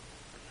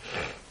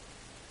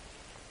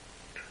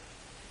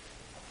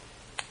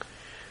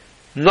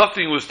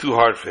 nothing was too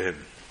hard for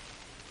him.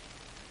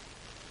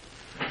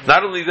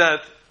 Not only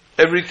that,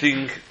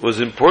 everything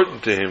was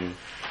important to him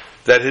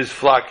that his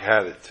flock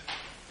had it.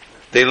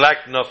 They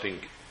lacked nothing.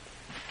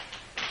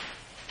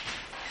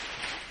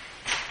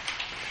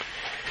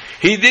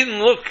 He didn't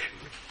look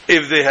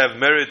if they have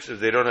merits, if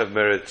they don't have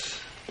merits,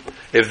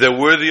 if they're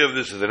worthy of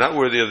this, if they're not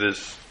worthy of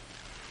this.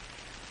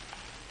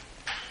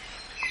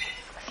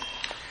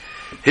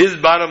 His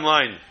bottom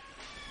line,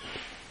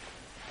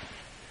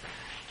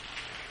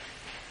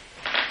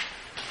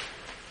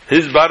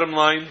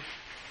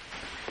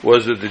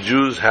 was that the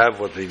Jews have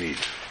what they need.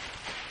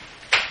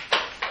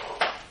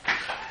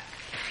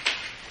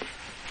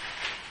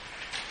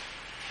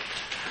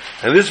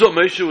 And this is what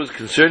Moshe was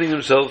concerning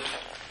himself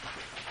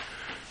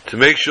to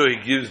make sure he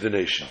gives the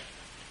nation.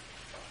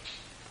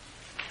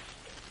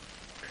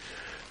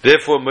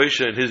 Therefore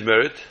Moshe in his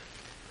merit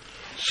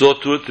saw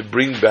to it to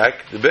bring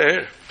back the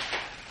Be'er.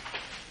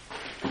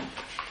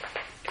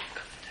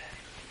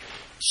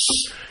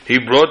 He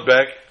brought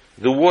back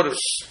the water.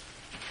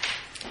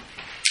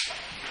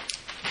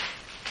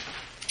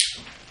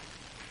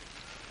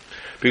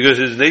 Because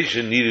his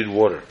nation needed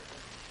water.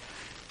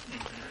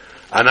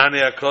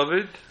 Anani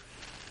HaKoved,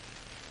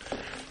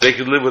 they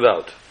could live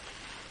without.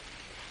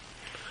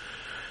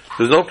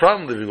 There's no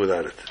problem living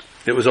without it.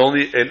 It was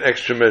only an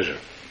extra measure.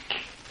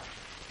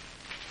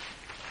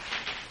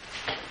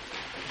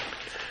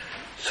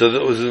 So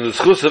that was in the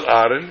schus of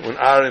Aaron, when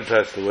Aaron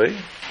passed away,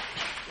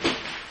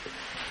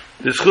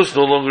 the schus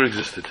no longer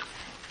existed.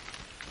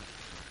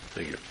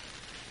 Thank you.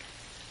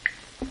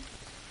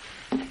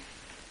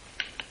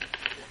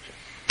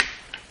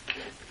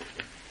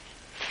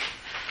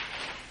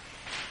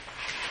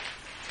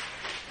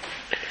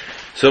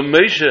 So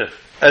Moshe,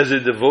 as a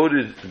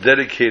devoted,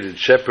 dedicated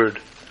shepherd,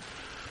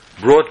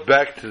 brought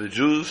back to the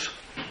Jews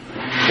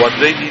what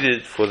they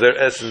needed for their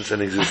essence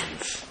and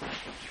existence.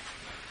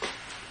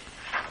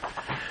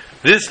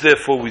 This,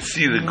 therefore, we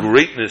see the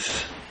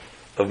greatness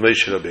of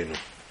Moshe Rabbeinu.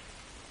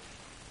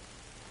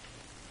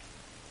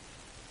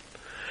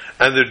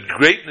 and the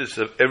greatness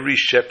of every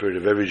shepherd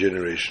of every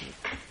generation.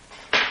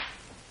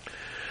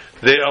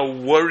 They are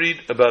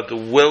worried about the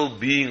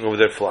well-being of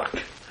their flock,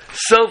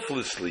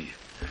 selflessly.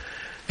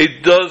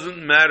 It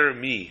doesn't matter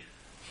me.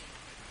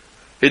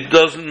 It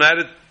doesn't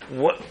matter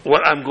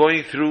what I'm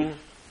going through.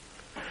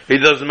 It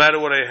doesn't matter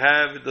what I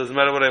have. It doesn't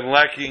matter what I'm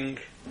lacking.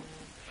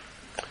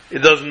 It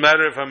doesn't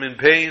matter if I'm in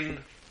pain.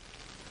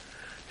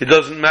 It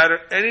doesn't matter.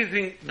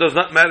 Anything does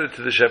not matter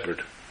to the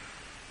shepherd.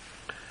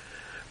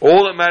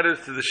 All that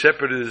matters to the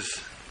shepherd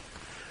is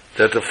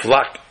that the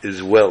flock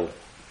is well,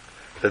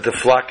 that the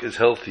flock is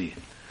healthy,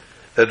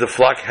 that the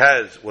flock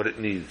has what it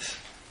needs.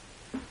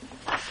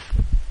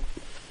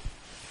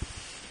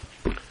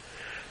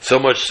 So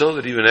much so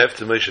that even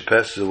after Moshe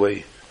passes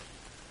away,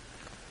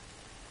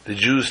 the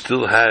Jews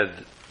still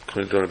had,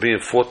 according to Rabbi,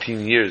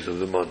 14 years of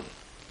the manna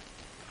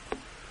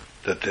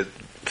that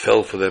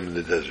fell for them in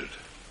the desert.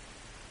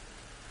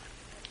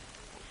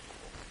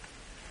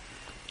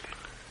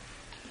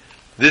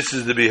 This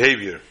is the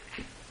behavior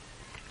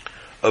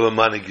of a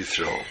Manig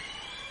Yisrael,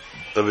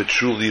 of a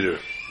true leader.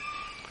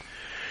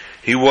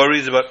 He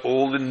worries about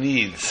all the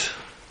needs,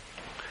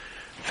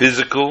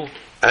 physical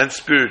and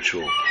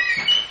spiritual,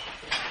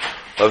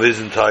 of his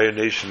entire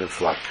nation and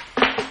flock.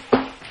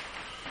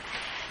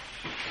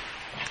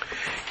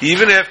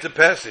 Even after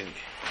passing,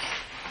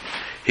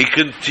 he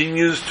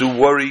continues to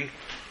worry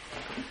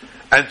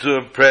and to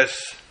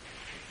impress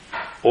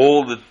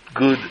all the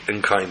good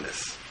and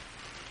kindness.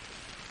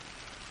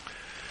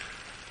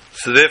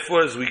 So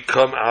therefore, as we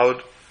come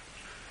out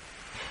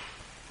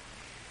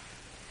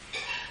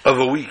of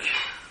a week,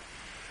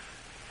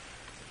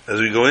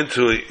 as we go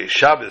into a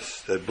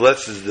Shabbos that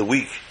blesses the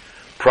week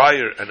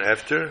prior and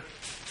after,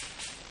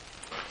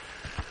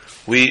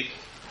 it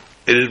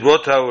is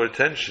brought to our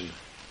attention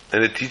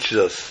and it teaches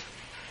us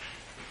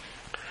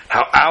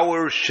how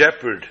our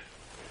shepherd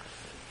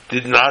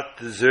did not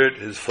desert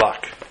his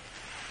flock.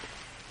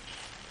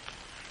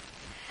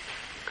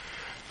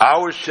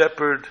 Our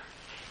shepherd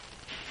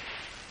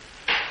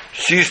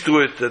sees to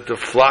it that the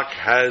flock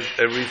has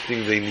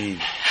everything they need.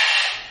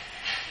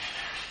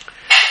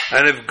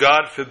 And if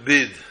God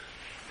forbid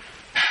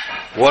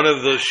one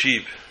of those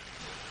sheep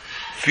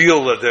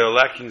feel that they are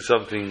lacking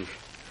something,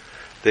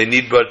 they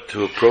need but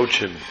to approach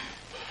him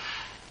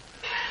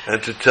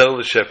and to tell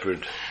the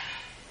shepherd,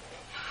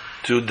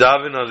 to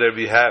daven on their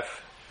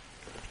behalf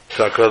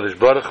to HaKadosh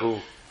Baruch Hu,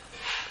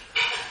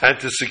 and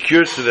to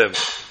secure to them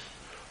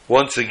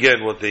once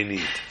again what they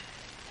need.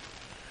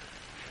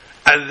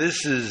 And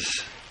this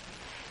is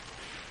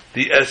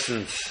the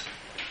essence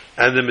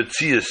and the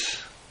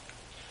metzius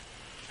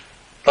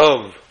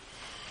of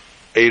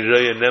a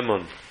Raya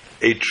Nemon,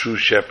 a true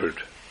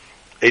shepherd,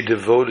 a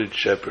devoted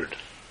shepherd.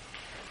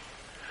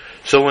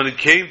 So when it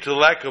came to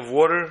lack of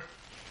water,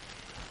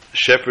 the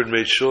shepherd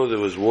made sure there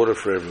was water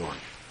for everyone.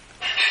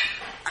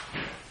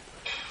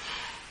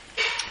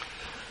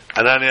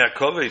 Anani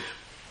Akovet,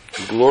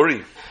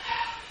 glory.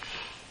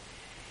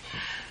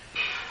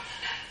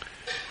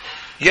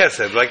 Yes,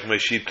 I'd like my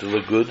sheep to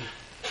look good.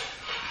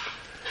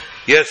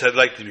 Yes, I'd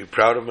like to be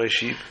proud of my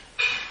sheep.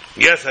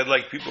 Yes, I'd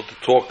like people to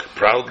talk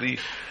proudly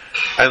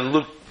and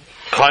look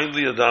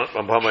kindly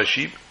upon my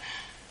sheep.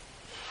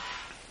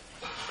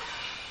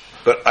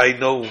 But I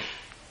know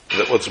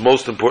that what's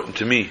most important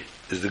to me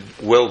is the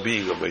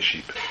well-being of my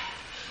sheep.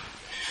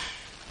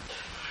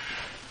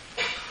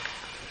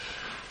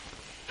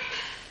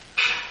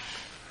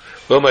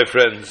 Well, my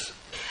friends,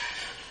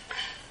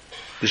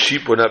 the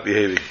sheep were not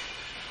behaving.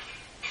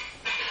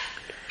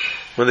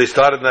 When they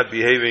started not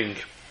behaving,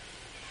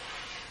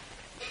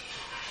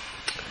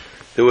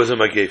 there was a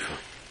Magefa.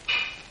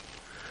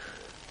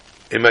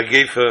 A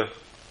Magefa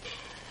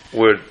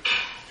where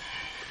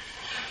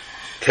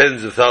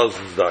tens of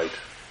thousands died.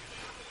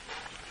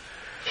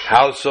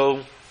 How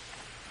so?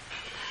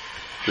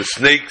 The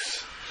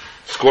snakes,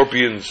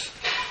 scorpions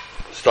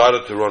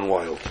started to run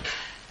wild.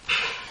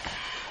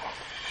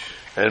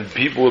 And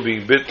people were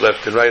being bit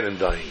left and right and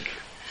dying.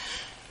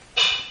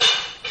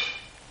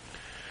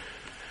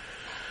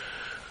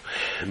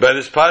 By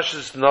this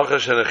Pashas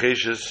Nachash and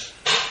Acheshus,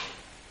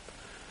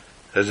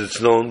 as it's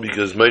known,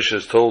 because Moshe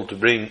is told to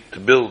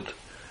build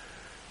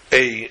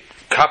a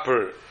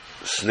copper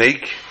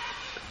snake,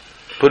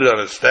 put it on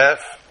a staff,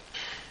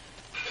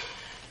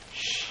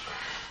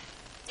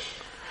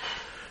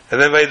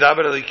 and then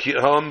Vaydaber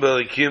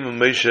Elikim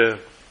and Moshe,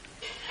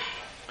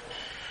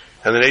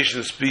 and the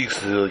nation speaks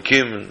to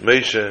Elikim and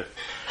Moshe,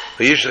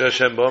 Vayishach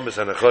Hashem ba'omes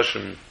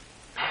ha'nechashim,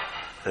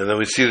 and then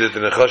we see that the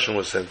Nechashim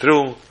was sent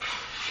through.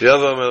 The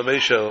other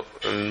Moshe,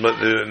 and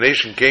the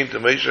nation came to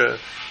Moshe,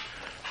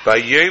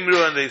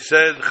 Vayemru, and they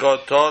said,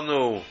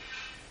 Chotanu,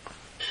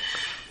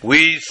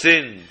 we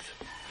sinned.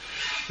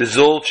 This is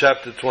all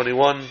chapter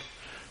 21,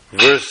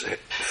 verse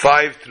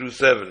 5 through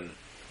 7.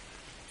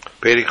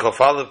 Perek Chaf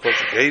Aleph,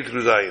 Pasuk Hey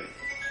through Zayin.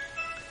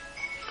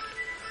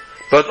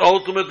 But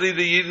ultimately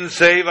the Yidden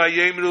say,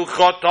 Vayemru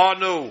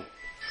Chotanu,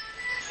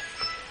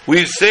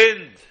 we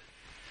sinned.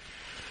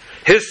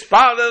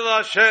 Hispalel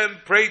Hashem,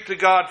 pray to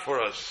God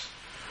for us.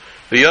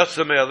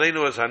 V'yasam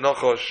aleinu as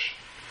hanochosh,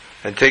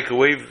 and take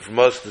away from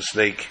us the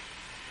snake.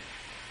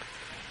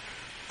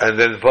 And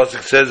then the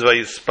pasuk says,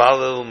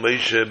 "Vayispalel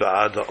Moshe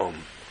ba'ad ha'om."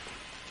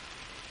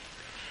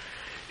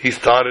 He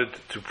started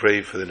to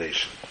pray for the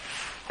nation.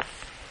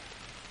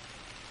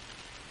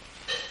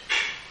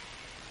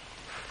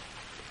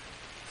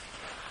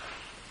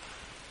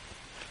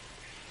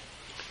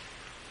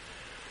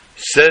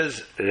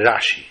 Says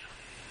Rashi,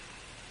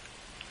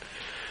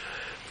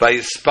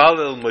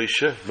 "Vayispalel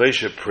Moshe."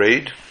 Moshe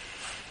prayed,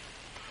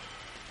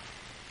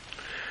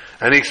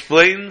 and he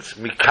explains,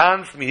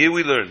 "Mikan." From here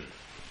we learn.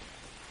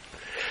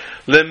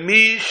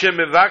 Lemi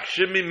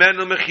shemevakshe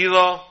mimenu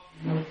mechila.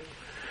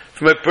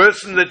 From a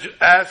person that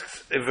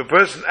asks, if a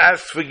person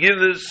asks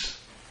forgiveness,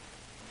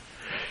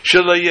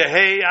 shelo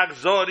yehei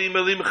achzorim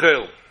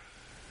elimchel.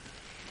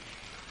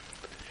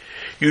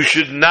 You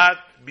should not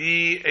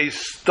be a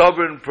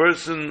stubborn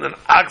person, an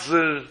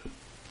achzer,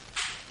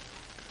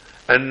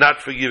 and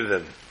not forgive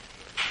them.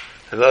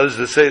 And others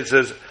that say, it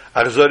says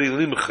achzori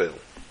limchel,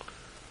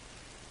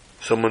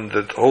 someone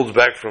that holds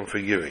back from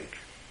forgiving.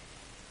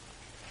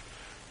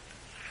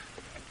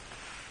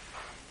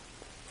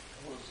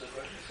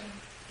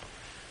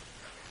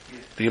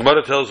 The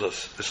Gemara tells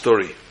us a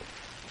story.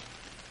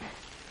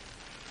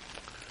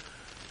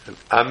 And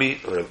Ami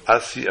or Rav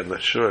Asi, I'm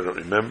not sure, I don't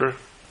remember.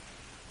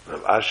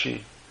 Rav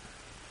Ashi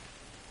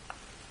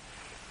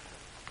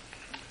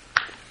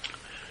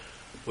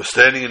was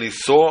standing and he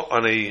saw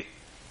on a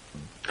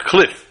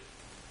cliff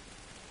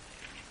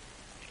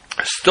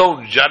a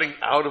stone jutting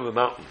out of a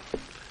mountain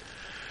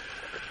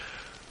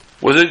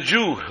with a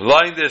Jew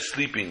lying there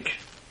sleeping.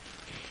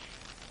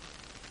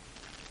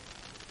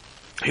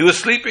 He was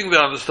sleeping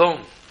there on the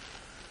stone.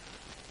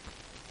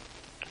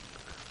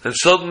 And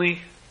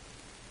suddenly,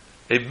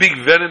 a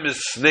big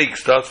venomous snake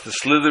starts to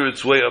slither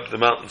its way up the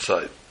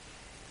mountainside.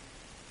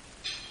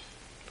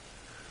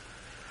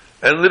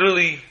 And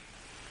literally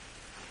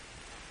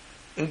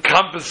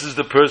encompasses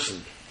the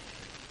person,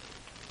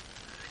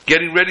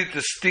 getting ready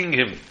to sting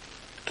him,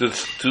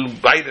 to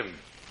bite him,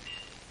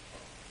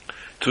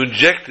 to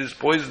inject his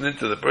poison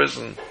into the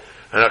person,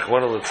 and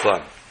Rachmana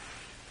litzlan.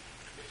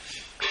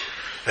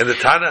 And the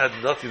Tana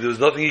had nothing, there was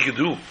nothing he could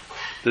do.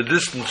 The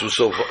distance was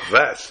so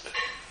vast.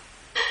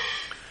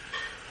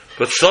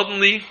 But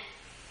suddenly,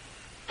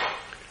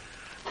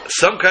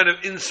 some kind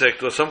of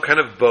insect or some kind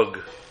of bug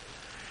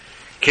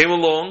came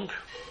along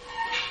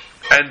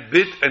and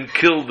bit and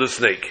killed the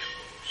snake.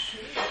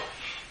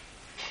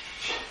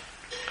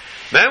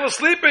 Man was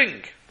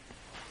sleeping.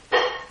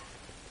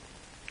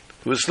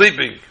 He was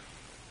sleeping.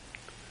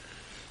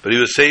 But he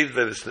was saved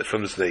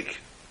from the snake.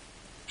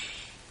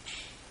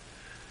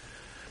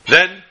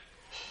 Then,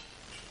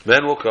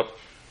 man woke up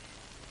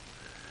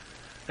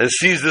and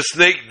sees the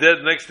snake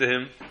dead next to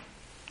him.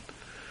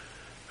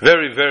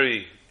 Very,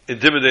 very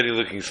intimidating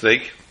looking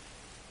snake.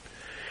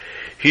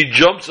 He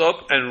jumps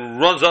up and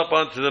runs up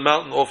onto the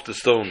mountain off the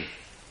stone.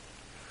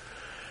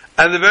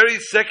 And the very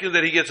second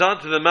that he gets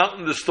onto the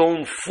mountain, the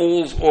stone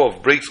falls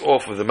off, breaks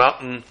off of the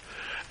mountain,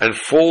 and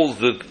falls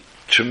the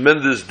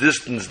tremendous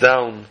distance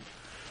down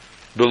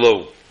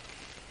below.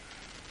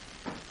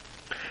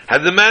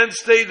 Had the man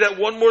stayed that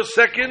one more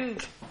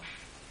second,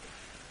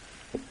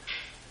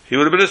 he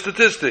would have been a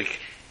statistic.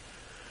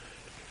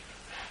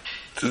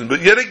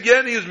 But yet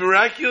again, he is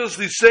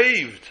miraculously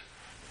saved.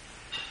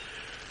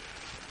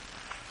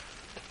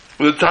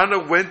 The Tana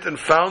went and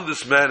found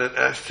this man and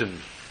asked him,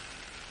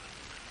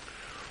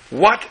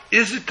 what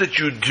is it that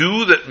you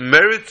do that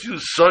merits you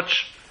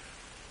such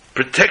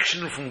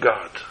protection from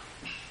God?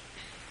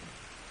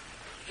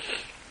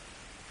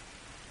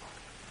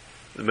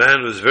 The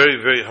man was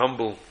very, very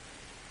humble.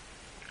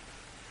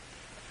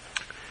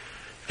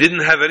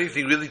 Didn't have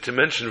anything really to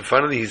mention.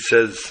 Finally he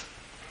says,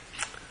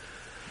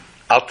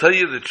 I'll tell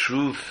you the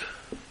truth.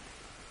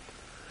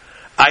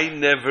 I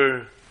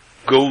never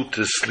go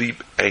to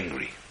sleep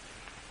angry.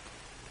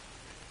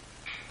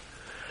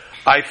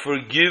 I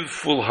forgive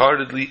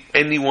full-heartedly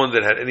anyone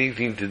that had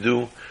anything to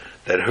do,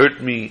 that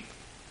hurt me,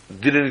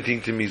 did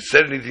anything to me,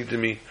 said anything to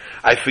me.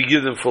 I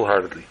forgive them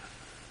full-heartedly.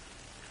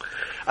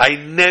 I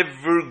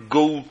never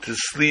go to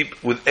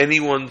sleep with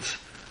anyone's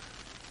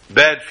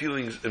bad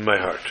feelings in my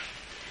heart.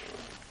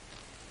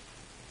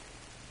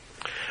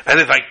 And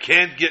if I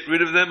can't get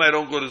rid of them, I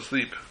don't go to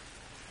sleep.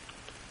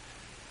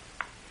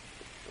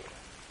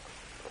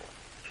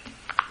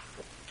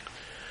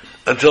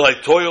 Until I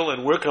toil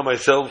and work on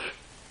myself,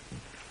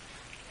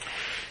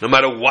 no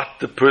matter what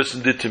the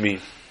person did to me,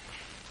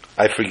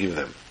 I forgive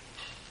them.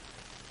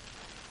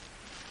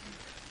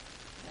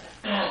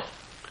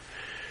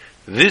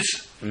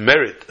 This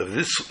merit of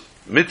this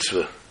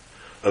mitzvah,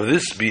 of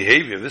this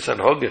behavior, this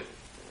anhagah,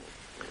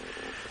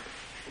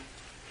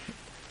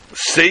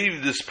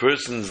 saved this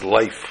person's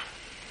life.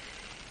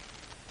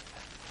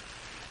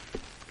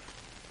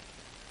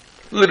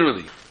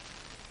 Literally.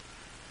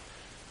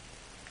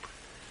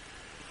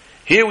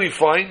 Here we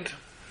find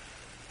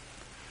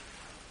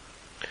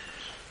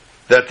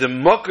that the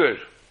makar,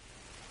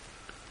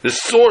 the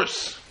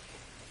source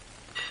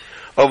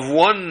of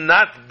one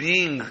not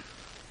being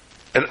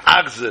an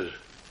agzer,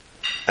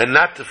 and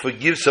not to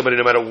forgive somebody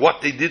no matter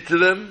what they did to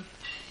them,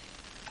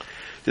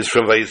 is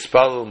from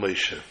Vayispalel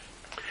Moshe.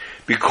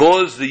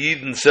 Because the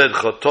Yidden said,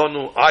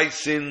 Chotonu, I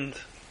sinned.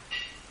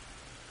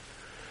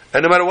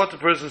 And no matter what the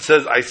person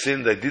says, I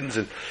sinned, I didn't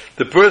sin,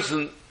 the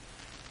person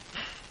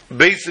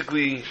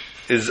basically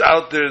is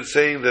out there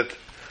saying that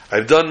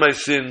I've done my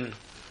sin,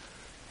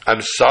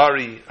 I'm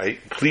sorry,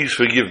 please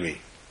forgive me.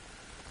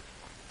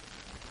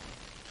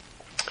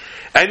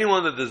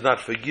 Anyone that does not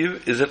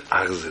forgive is an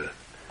achzer.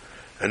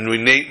 And we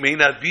may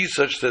not be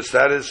such the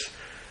status,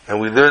 and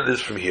we learn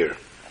this from here.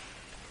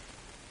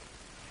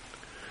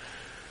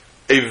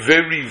 A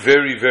very,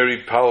 very,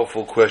 very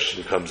powerful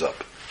question comes up.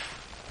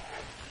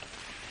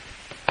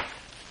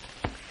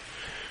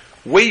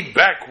 Way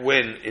back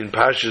when, in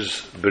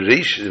Parshas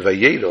Bereishis,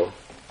 Vayero,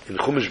 in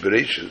Chumash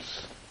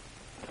Bereishis,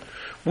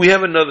 we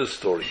have another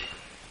story.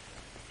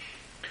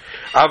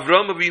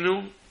 Avram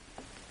Avinu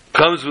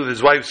comes with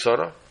his wife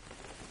Sarah,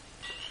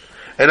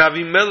 and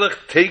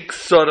Avimelech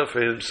takes Sarah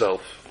for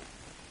himself.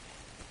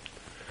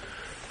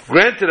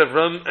 Granted,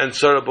 Avram and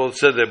Sarah both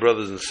said they're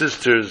brothers and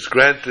sisters.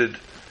 Granted,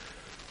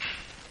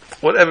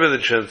 whatever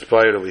that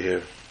transpired over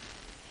here.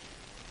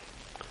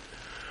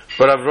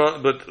 But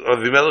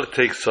Avimelech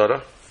takes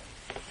Sarah.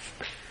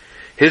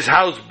 His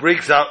house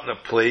breaks out in a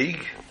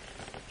plague,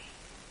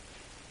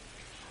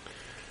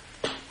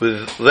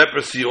 with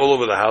leprosy all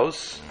over the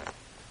house.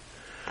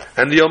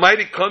 And the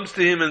Almighty comes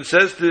to him and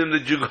says to him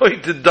that you're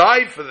going to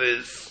die for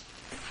this.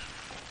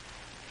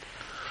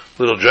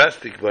 A little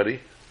drastic, buddy.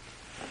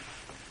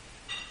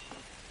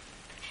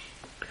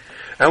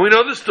 And we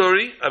know the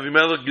story.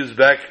 Avimelech gives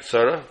back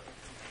Sarah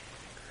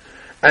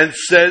and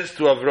says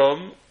to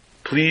Avram,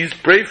 please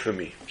pray for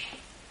me.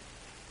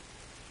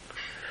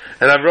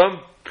 And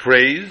Avram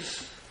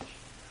prays,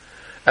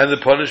 and the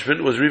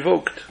punishment was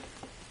revoked.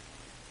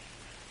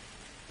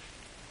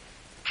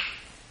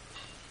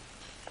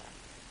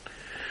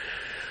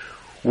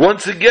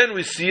 Once again,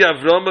 we see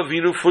Avram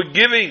Avinu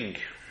forgiving.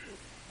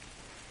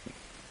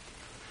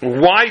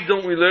 Why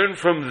don't we learn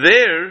from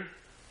there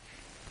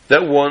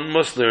that one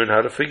must learn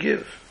how to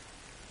forgive?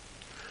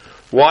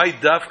 Why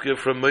dafka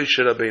from Moshe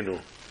Rabbeinu?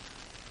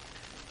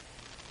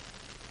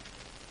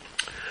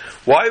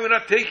 Why are we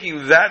not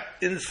taking that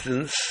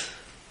instance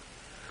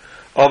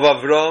of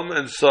Avram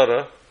and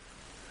Sarah,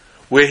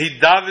 where he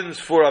davens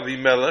for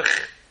Avimelech,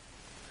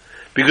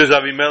 because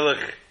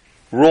Avimelech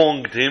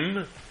wronged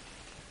him,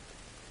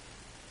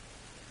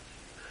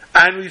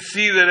 and we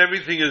see that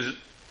everything is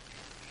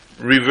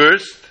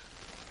reversed?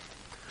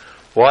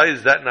 Why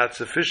is that not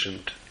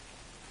sufficient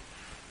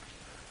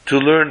to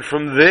learn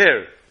from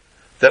there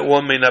that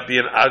one may not be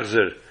an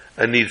achzer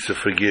and needs to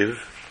forgive?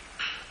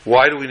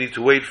 Why do we need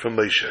to wait for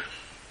Moshe?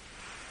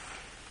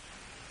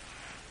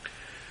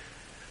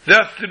 There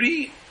are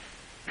three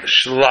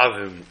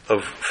shlavim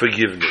of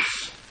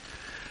forgiveness,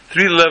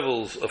 three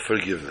levels of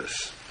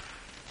forgiveness.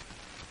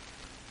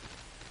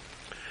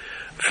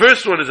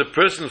 First one is a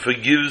person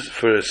forgives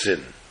for a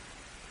sin.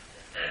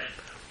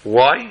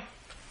 Why?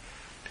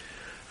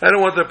 I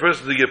don't want that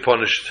person to get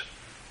punished.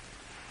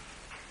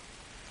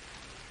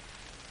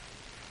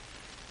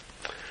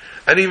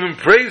 And even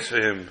prays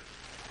for him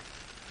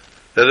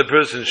that the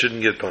person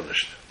shouldn't get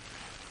punished.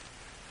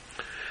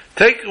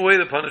 Take away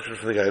the punishment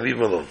from the guy, leave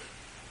him alone.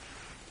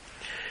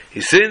 He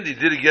sinned, he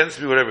did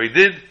against me, whatever he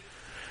did,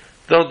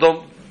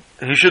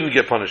 he shouldn't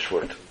get punished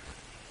for it.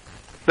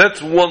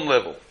 That's one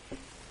level.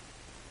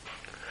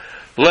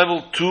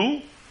 Level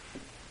 2,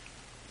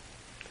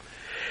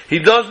 he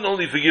doesn't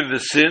only forgive the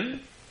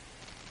sin,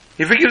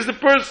 he forgives the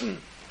person.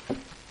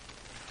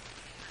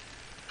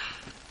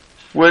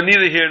 We're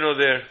neither here nor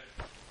there.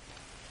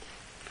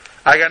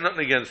 I got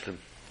nothing against him.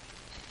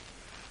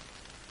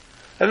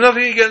 I have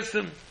nothing against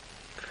him.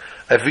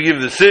 I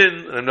forgive the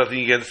sin, I have nothing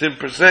against him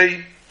per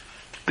se.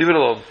 Leave it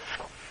alone.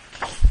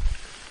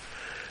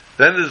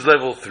 Then there's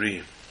level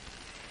 3.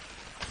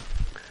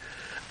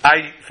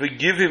 I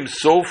forgive him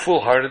so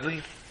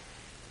full-heartedly.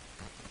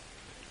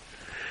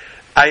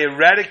 I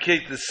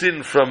eradicate the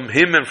sin from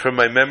him and from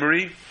my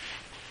memory.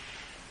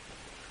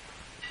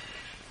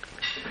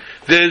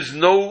 There's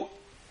no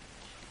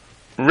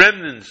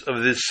remnants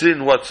of this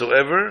sin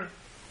whatsoever.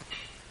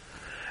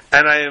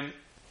 And I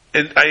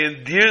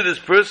endear this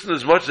person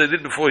as much as I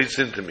did before he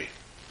sinned to me.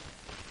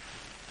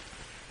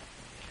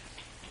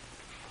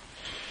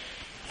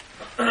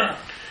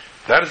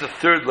 That is the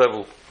third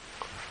level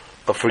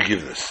of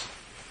forgiveness.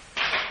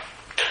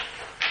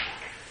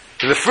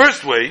 In the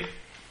first way,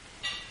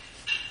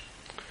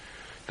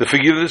 the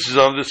forgiveness is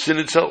on the sin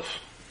itself,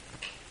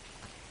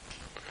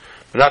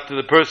 not to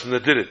the person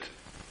that did it.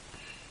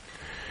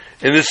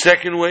 In the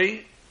second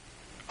way,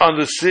 on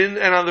the sin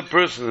and on the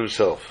person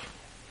himself.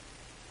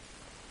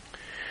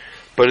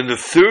 But in the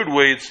third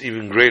way, it's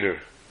even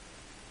greater.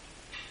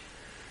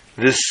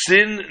 The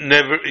sin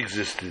never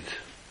existed.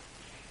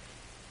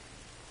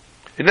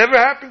 It never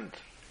happened.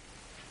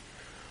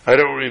 I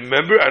don't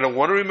remember, I don't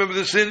want to remember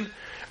the sin,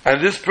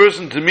 and this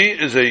person to me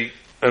is an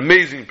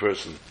amazing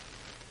person,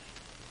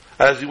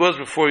 as he was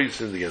before he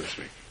sinned against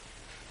me.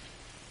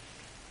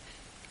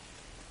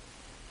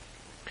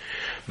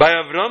 By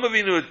Avram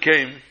Avinu it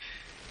came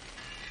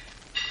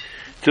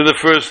to the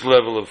first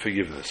level of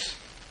forgiveness.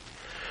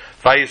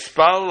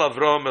 Vayispal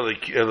Avram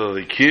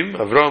Elikim,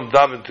 Avram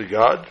davened to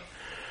God.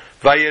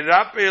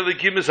 Vayirape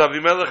Elikim is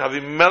Avimelech.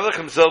 Avimelech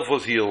himself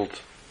was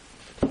healed.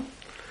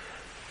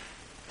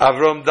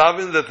 Avram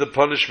davened that the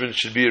punishment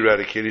should be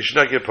eradicated. He should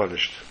not get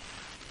punished.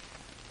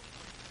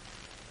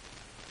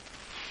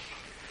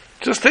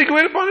 Just take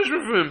away the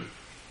punishment from him.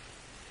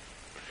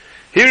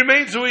 He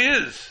remains who he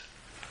is.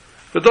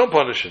 But don't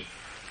punish him.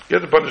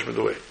 Get the punishment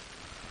away.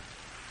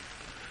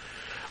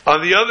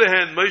 On the other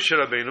hand, Moshe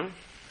Rabbeinu,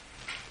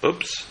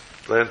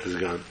 plant is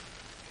gone.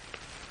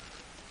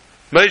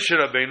 Moshe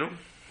Rabbeinu,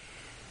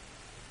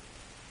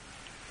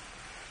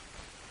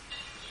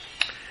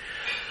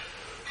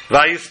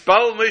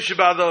 Vayispal Moshe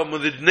ba'adam,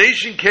 when the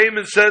nation came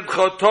and said,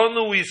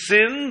 Chotonu, we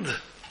sinned,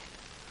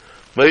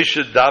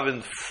 Moshe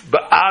davened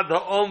ba'ad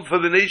ha'om, for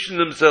the nation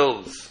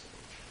themselves.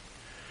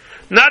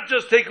 Not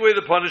just take away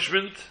the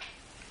punishment,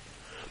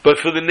 but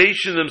for the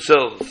nation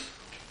themselves.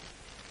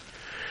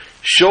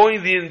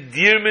 Showing the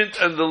endearment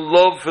and the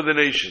love for the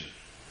nation.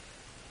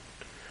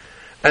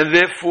 And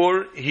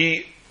therefore,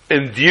 he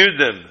endeared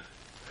them,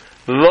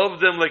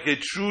 loved them like a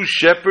true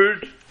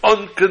shepherd,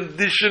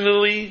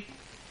 unconditionally,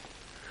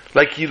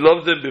 like he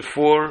loved them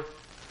before.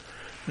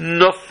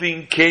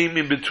 Nothing came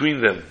in between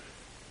them.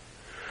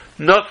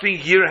 Nothing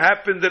here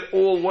happened at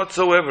all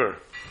whatsoever.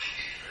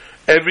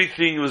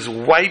 Everything was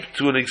wiped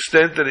to an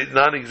extent that it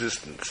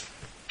non-existent.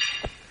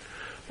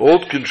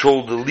 Alt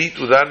Control Delete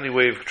without any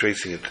way of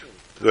tracing it,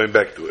 going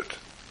back to it.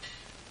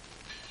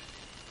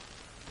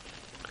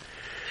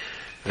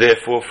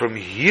 Therefore, from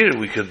here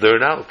we can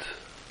learn out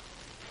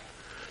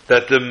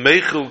that the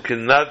Meichel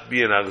cannot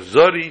be an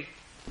Achzori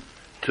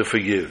to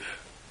forgive.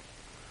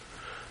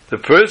 The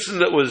person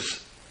that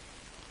was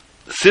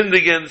sinned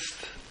against,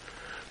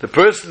 the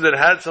person that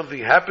had something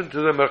happen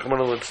to them,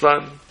 Rachmana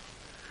litzlan,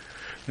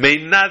 may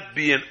not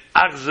be an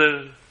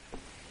Achzer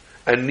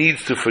and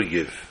needs to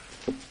forgive.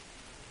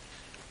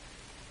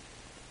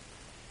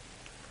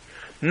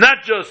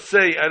 Not just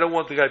say, I don't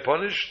want the guy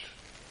punished.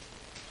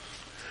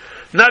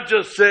 Not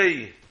just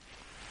say,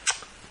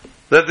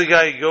 let the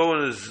guy go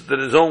in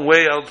his own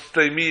way, I'll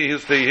stay me, he'll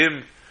stay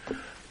him,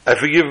 I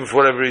forgive him for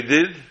whatever he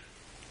did.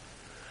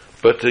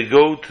 But to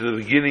go to the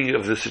beginning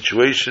of the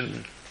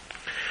situation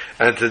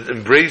and to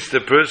embrace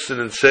the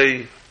person and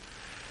say,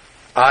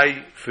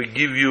 I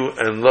forgive you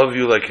and love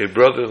you like a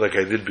brother, like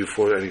I did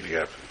before anything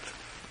happened.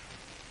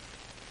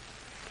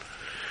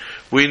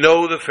 We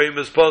know the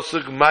famous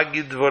pasuk,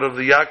 Magid Dvarav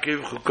the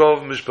Yaakov,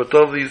 Chukov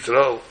Mishpatov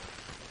Yisrael.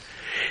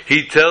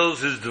 He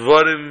tells his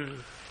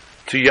Dvarim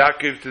to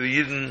Yaakov, to the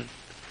Yidden,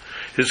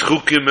 his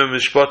Chukim and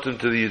Mishpatim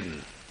to the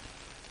Yidden.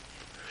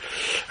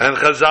 And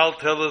Chazal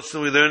tell us,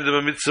 and we learned in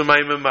the Mitzvah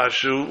Maimah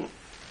Mashu,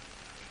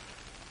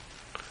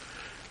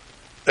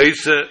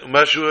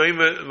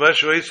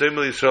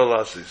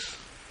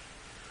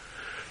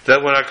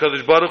 that when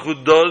HaKadosh Baruch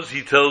Hu does,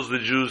 he tells the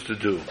Jews to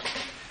do.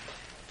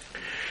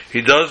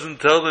 He doesn't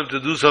tell them to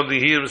do something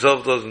he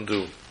himself doesn't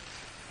do.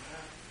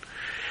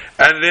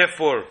 And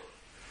therefore,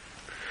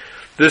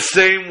 the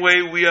same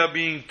way we are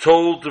being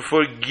told to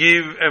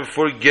forgive and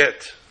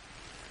forget,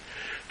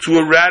 to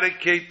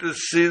eradicate the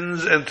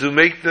sins and to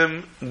make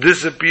them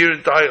disappear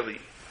entirely,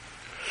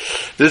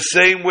 the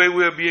same way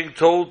we are being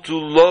told to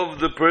love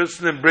the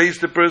person, embrace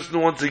the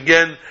person once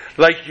again,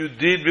 like you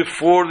did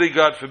before they,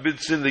 God forbid,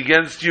 sinned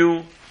against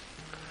you,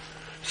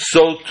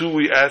 so too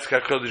we ask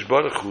HaKadosh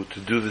Baruch Hu to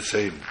do the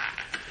same,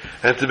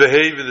 and to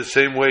behave in the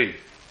same way.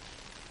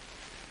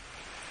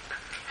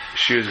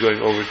 She is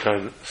going over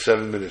time,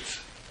 7 minutes.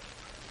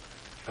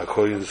 I'll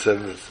call you in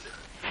 7 minutes,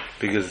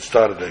 because it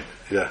started late.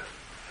 Yeah.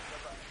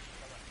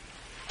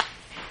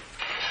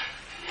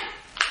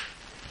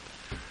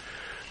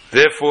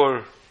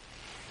 Therefore,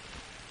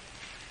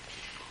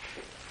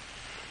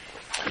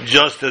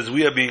 just as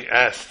we are being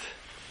asked,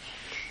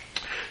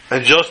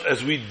 and just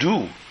as we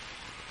do,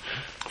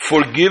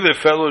 forgive a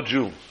fellow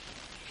Jew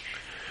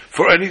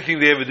for anything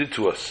they ever did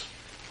to us,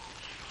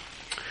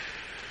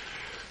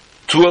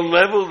 to a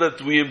level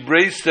that we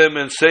embrace them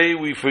and say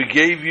we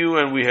forgave you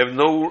and we have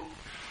no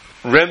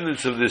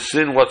remnants of this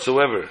sin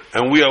whatsoever,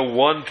 and we are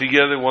one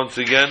together once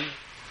again,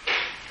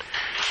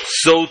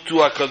 so too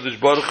HaKadosh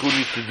Baruch Hu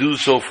needs to do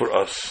so for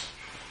us.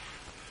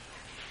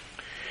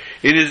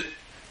 It is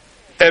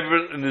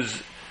in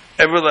His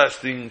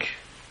everlasting,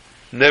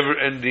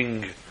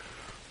 never-ending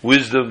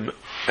wisdom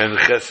and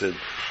chesed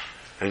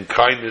and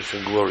kindness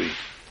and glory.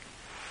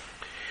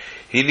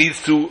 He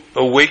needs to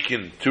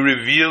awaken, to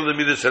reveal the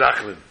Midas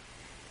Rachman,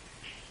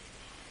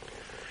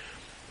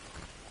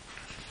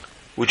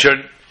 which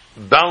are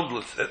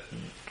boundless,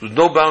 with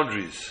no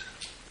boundaries,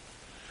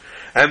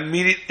 and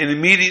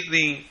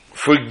immediately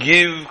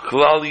forgive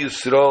Klal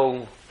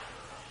Yisrael,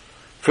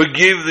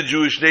 forgive the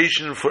Jewish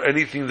nation for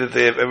anything that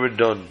they have ever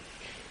done.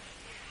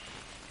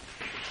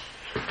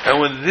 And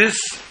when this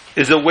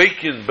is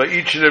awakened by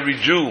each and every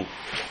Jew,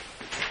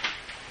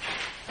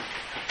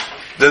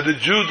 that the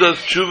Jew does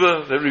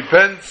tshuva, that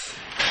repents,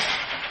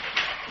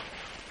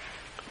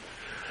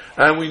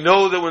 And we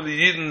know that when the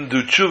Yidden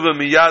do tshuva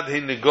miyad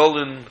hein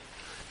negolin,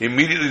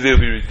 immediately they'll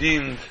be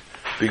redeemed.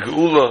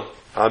 B'geula,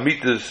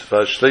 ha'amitas,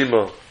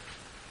 v'hashlema,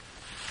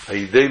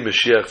 ha'yidei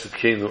Mashiach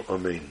tzidkenu,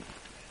 amen.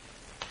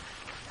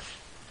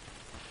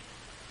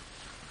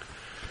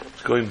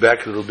 Going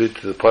back a little bit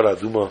to the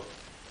Paraduma.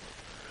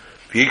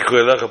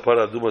 V'yikro elecha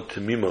Paraduma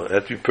temima. It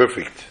has to be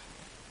perfect.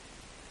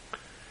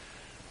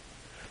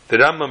 The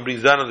Rambam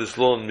brings down on this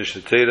law in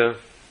Mishnah Torah.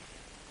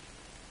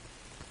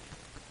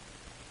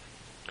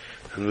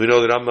 And we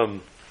know the Rambam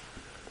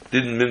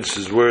didn't mince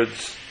his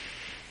words.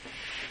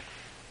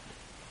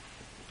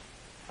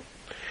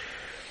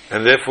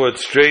 And therefore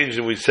it's strange,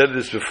 and we said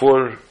this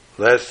before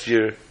last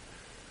year,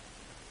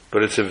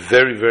 but it's a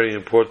very, very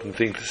important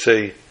thing to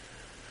say.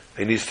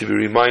 It needs to be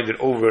reminded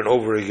over and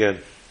over again.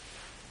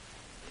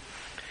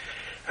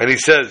 And he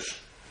says,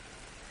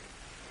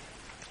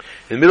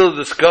 in the middle of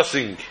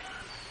discussing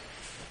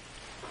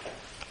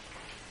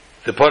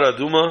the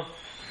Paraduma,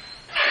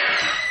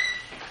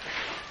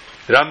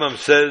 Rambam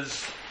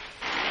says,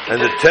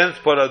 and the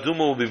 10th Paraduma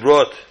will be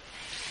brought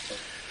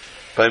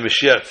by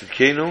Mashiach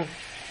Tzidkenu,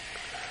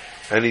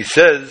 and he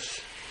says,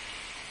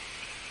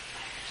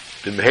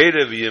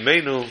 B'mheira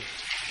v'yemenu,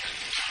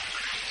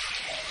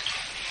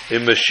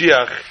 in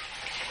Mashiach,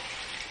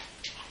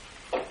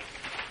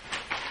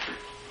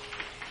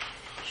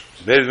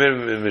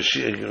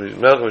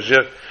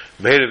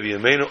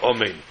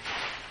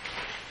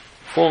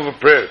 form of a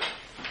prayer.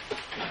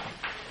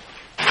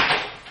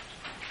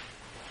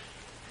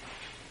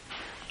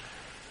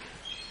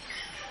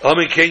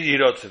 Amen Ken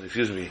Yiratzen,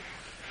 excuse me.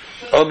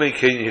 Amen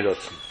Ken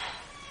Yiratzen.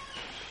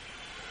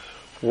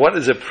 What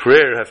does a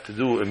prayer have to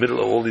do in the middle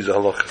of all these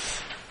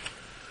halachas?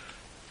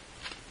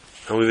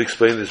 And we've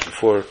explained this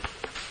before,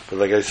 but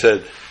like I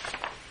said,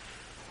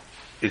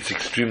 it's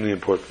extremely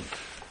important.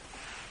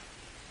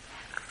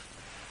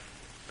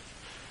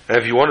 And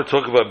if you want to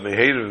talk about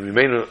Meheir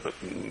V'Yimenu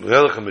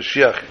Melech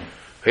HaMashiach,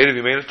 Meheir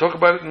V'Yimenu, talk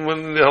about it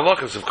when the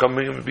halachas have come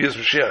in Bias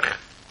Mashiach.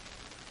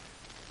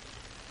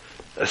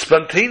 A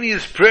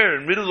spontaneous prayer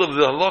in the middle of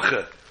the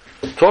halacha,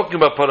 talking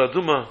about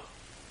Paraduma,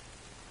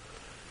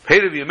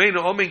 Meheir V'Yimenu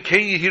Amen Ken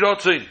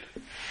Yehiratzin.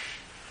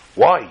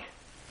 Why?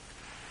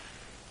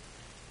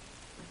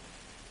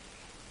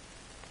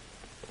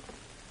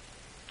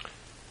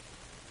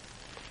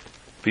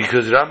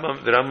 Because the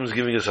Rambam is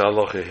giving us a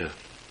halacha here.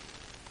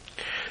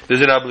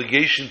 There's an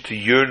obligation to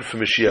yearn for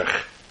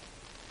Mashiach.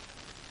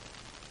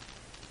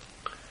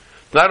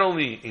 Not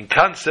only in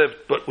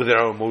concept, but within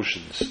our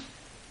emotions.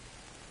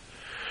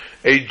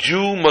 A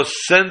Jew must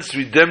sense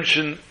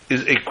redemption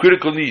is a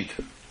critical need.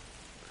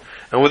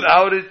 And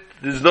without it,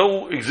 there's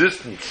no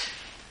existence.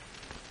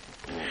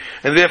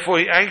 And therefore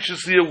he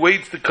anxiously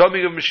awaits the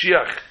coming of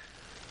Mashiach.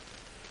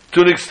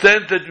 To an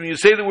extent that when you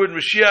say the word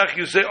Mashiach,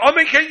 you say,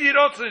 Amen Ken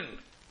Yiratzin.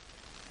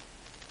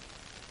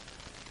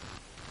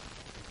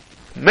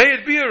 May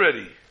it be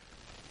already.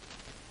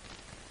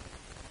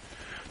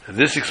 And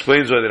this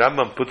explains why the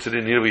Rambam puts it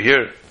in here. We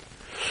hear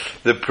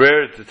the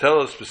prayer to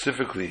tell us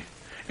specifically.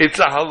 It's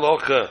a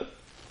halacha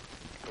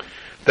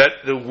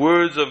that the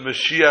words of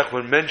Mashiach,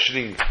 when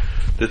mentioning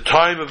the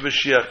time of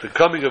Mashiach, the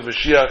coming of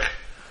Mashiach,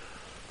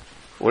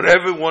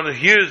 whenever one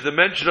hears the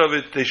mention of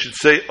it, they should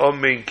say,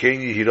 Amen Ken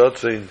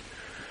Yehiratzin.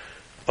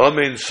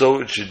 Amen,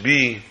 so it should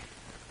be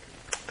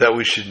that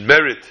we should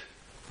merit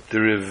the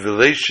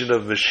revelation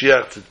of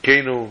Mashiach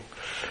Tzidkenu.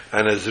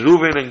 And as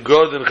Reuven and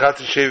Gad and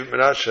Chatz Shevet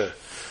Menashe,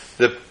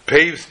 that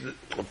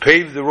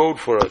paved the road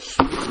for us,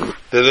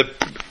 the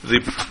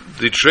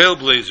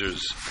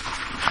trailblazers,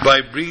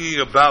 by bringing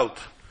about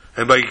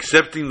and by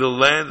accepting the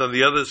land on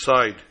the other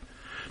side,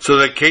 so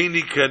that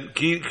Keni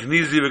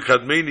Knizi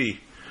v'Kadmeni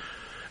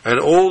and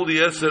all the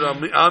Eser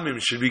Amim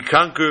should be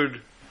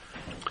conquered.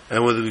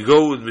 And when we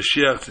go with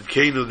Mashiach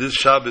Tzidkenu this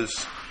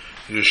Shabbos,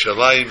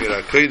 Yerushalayim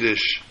Yer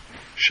HaKodesh,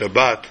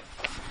 Shabbat,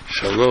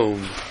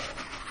 Shalom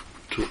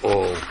to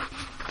all.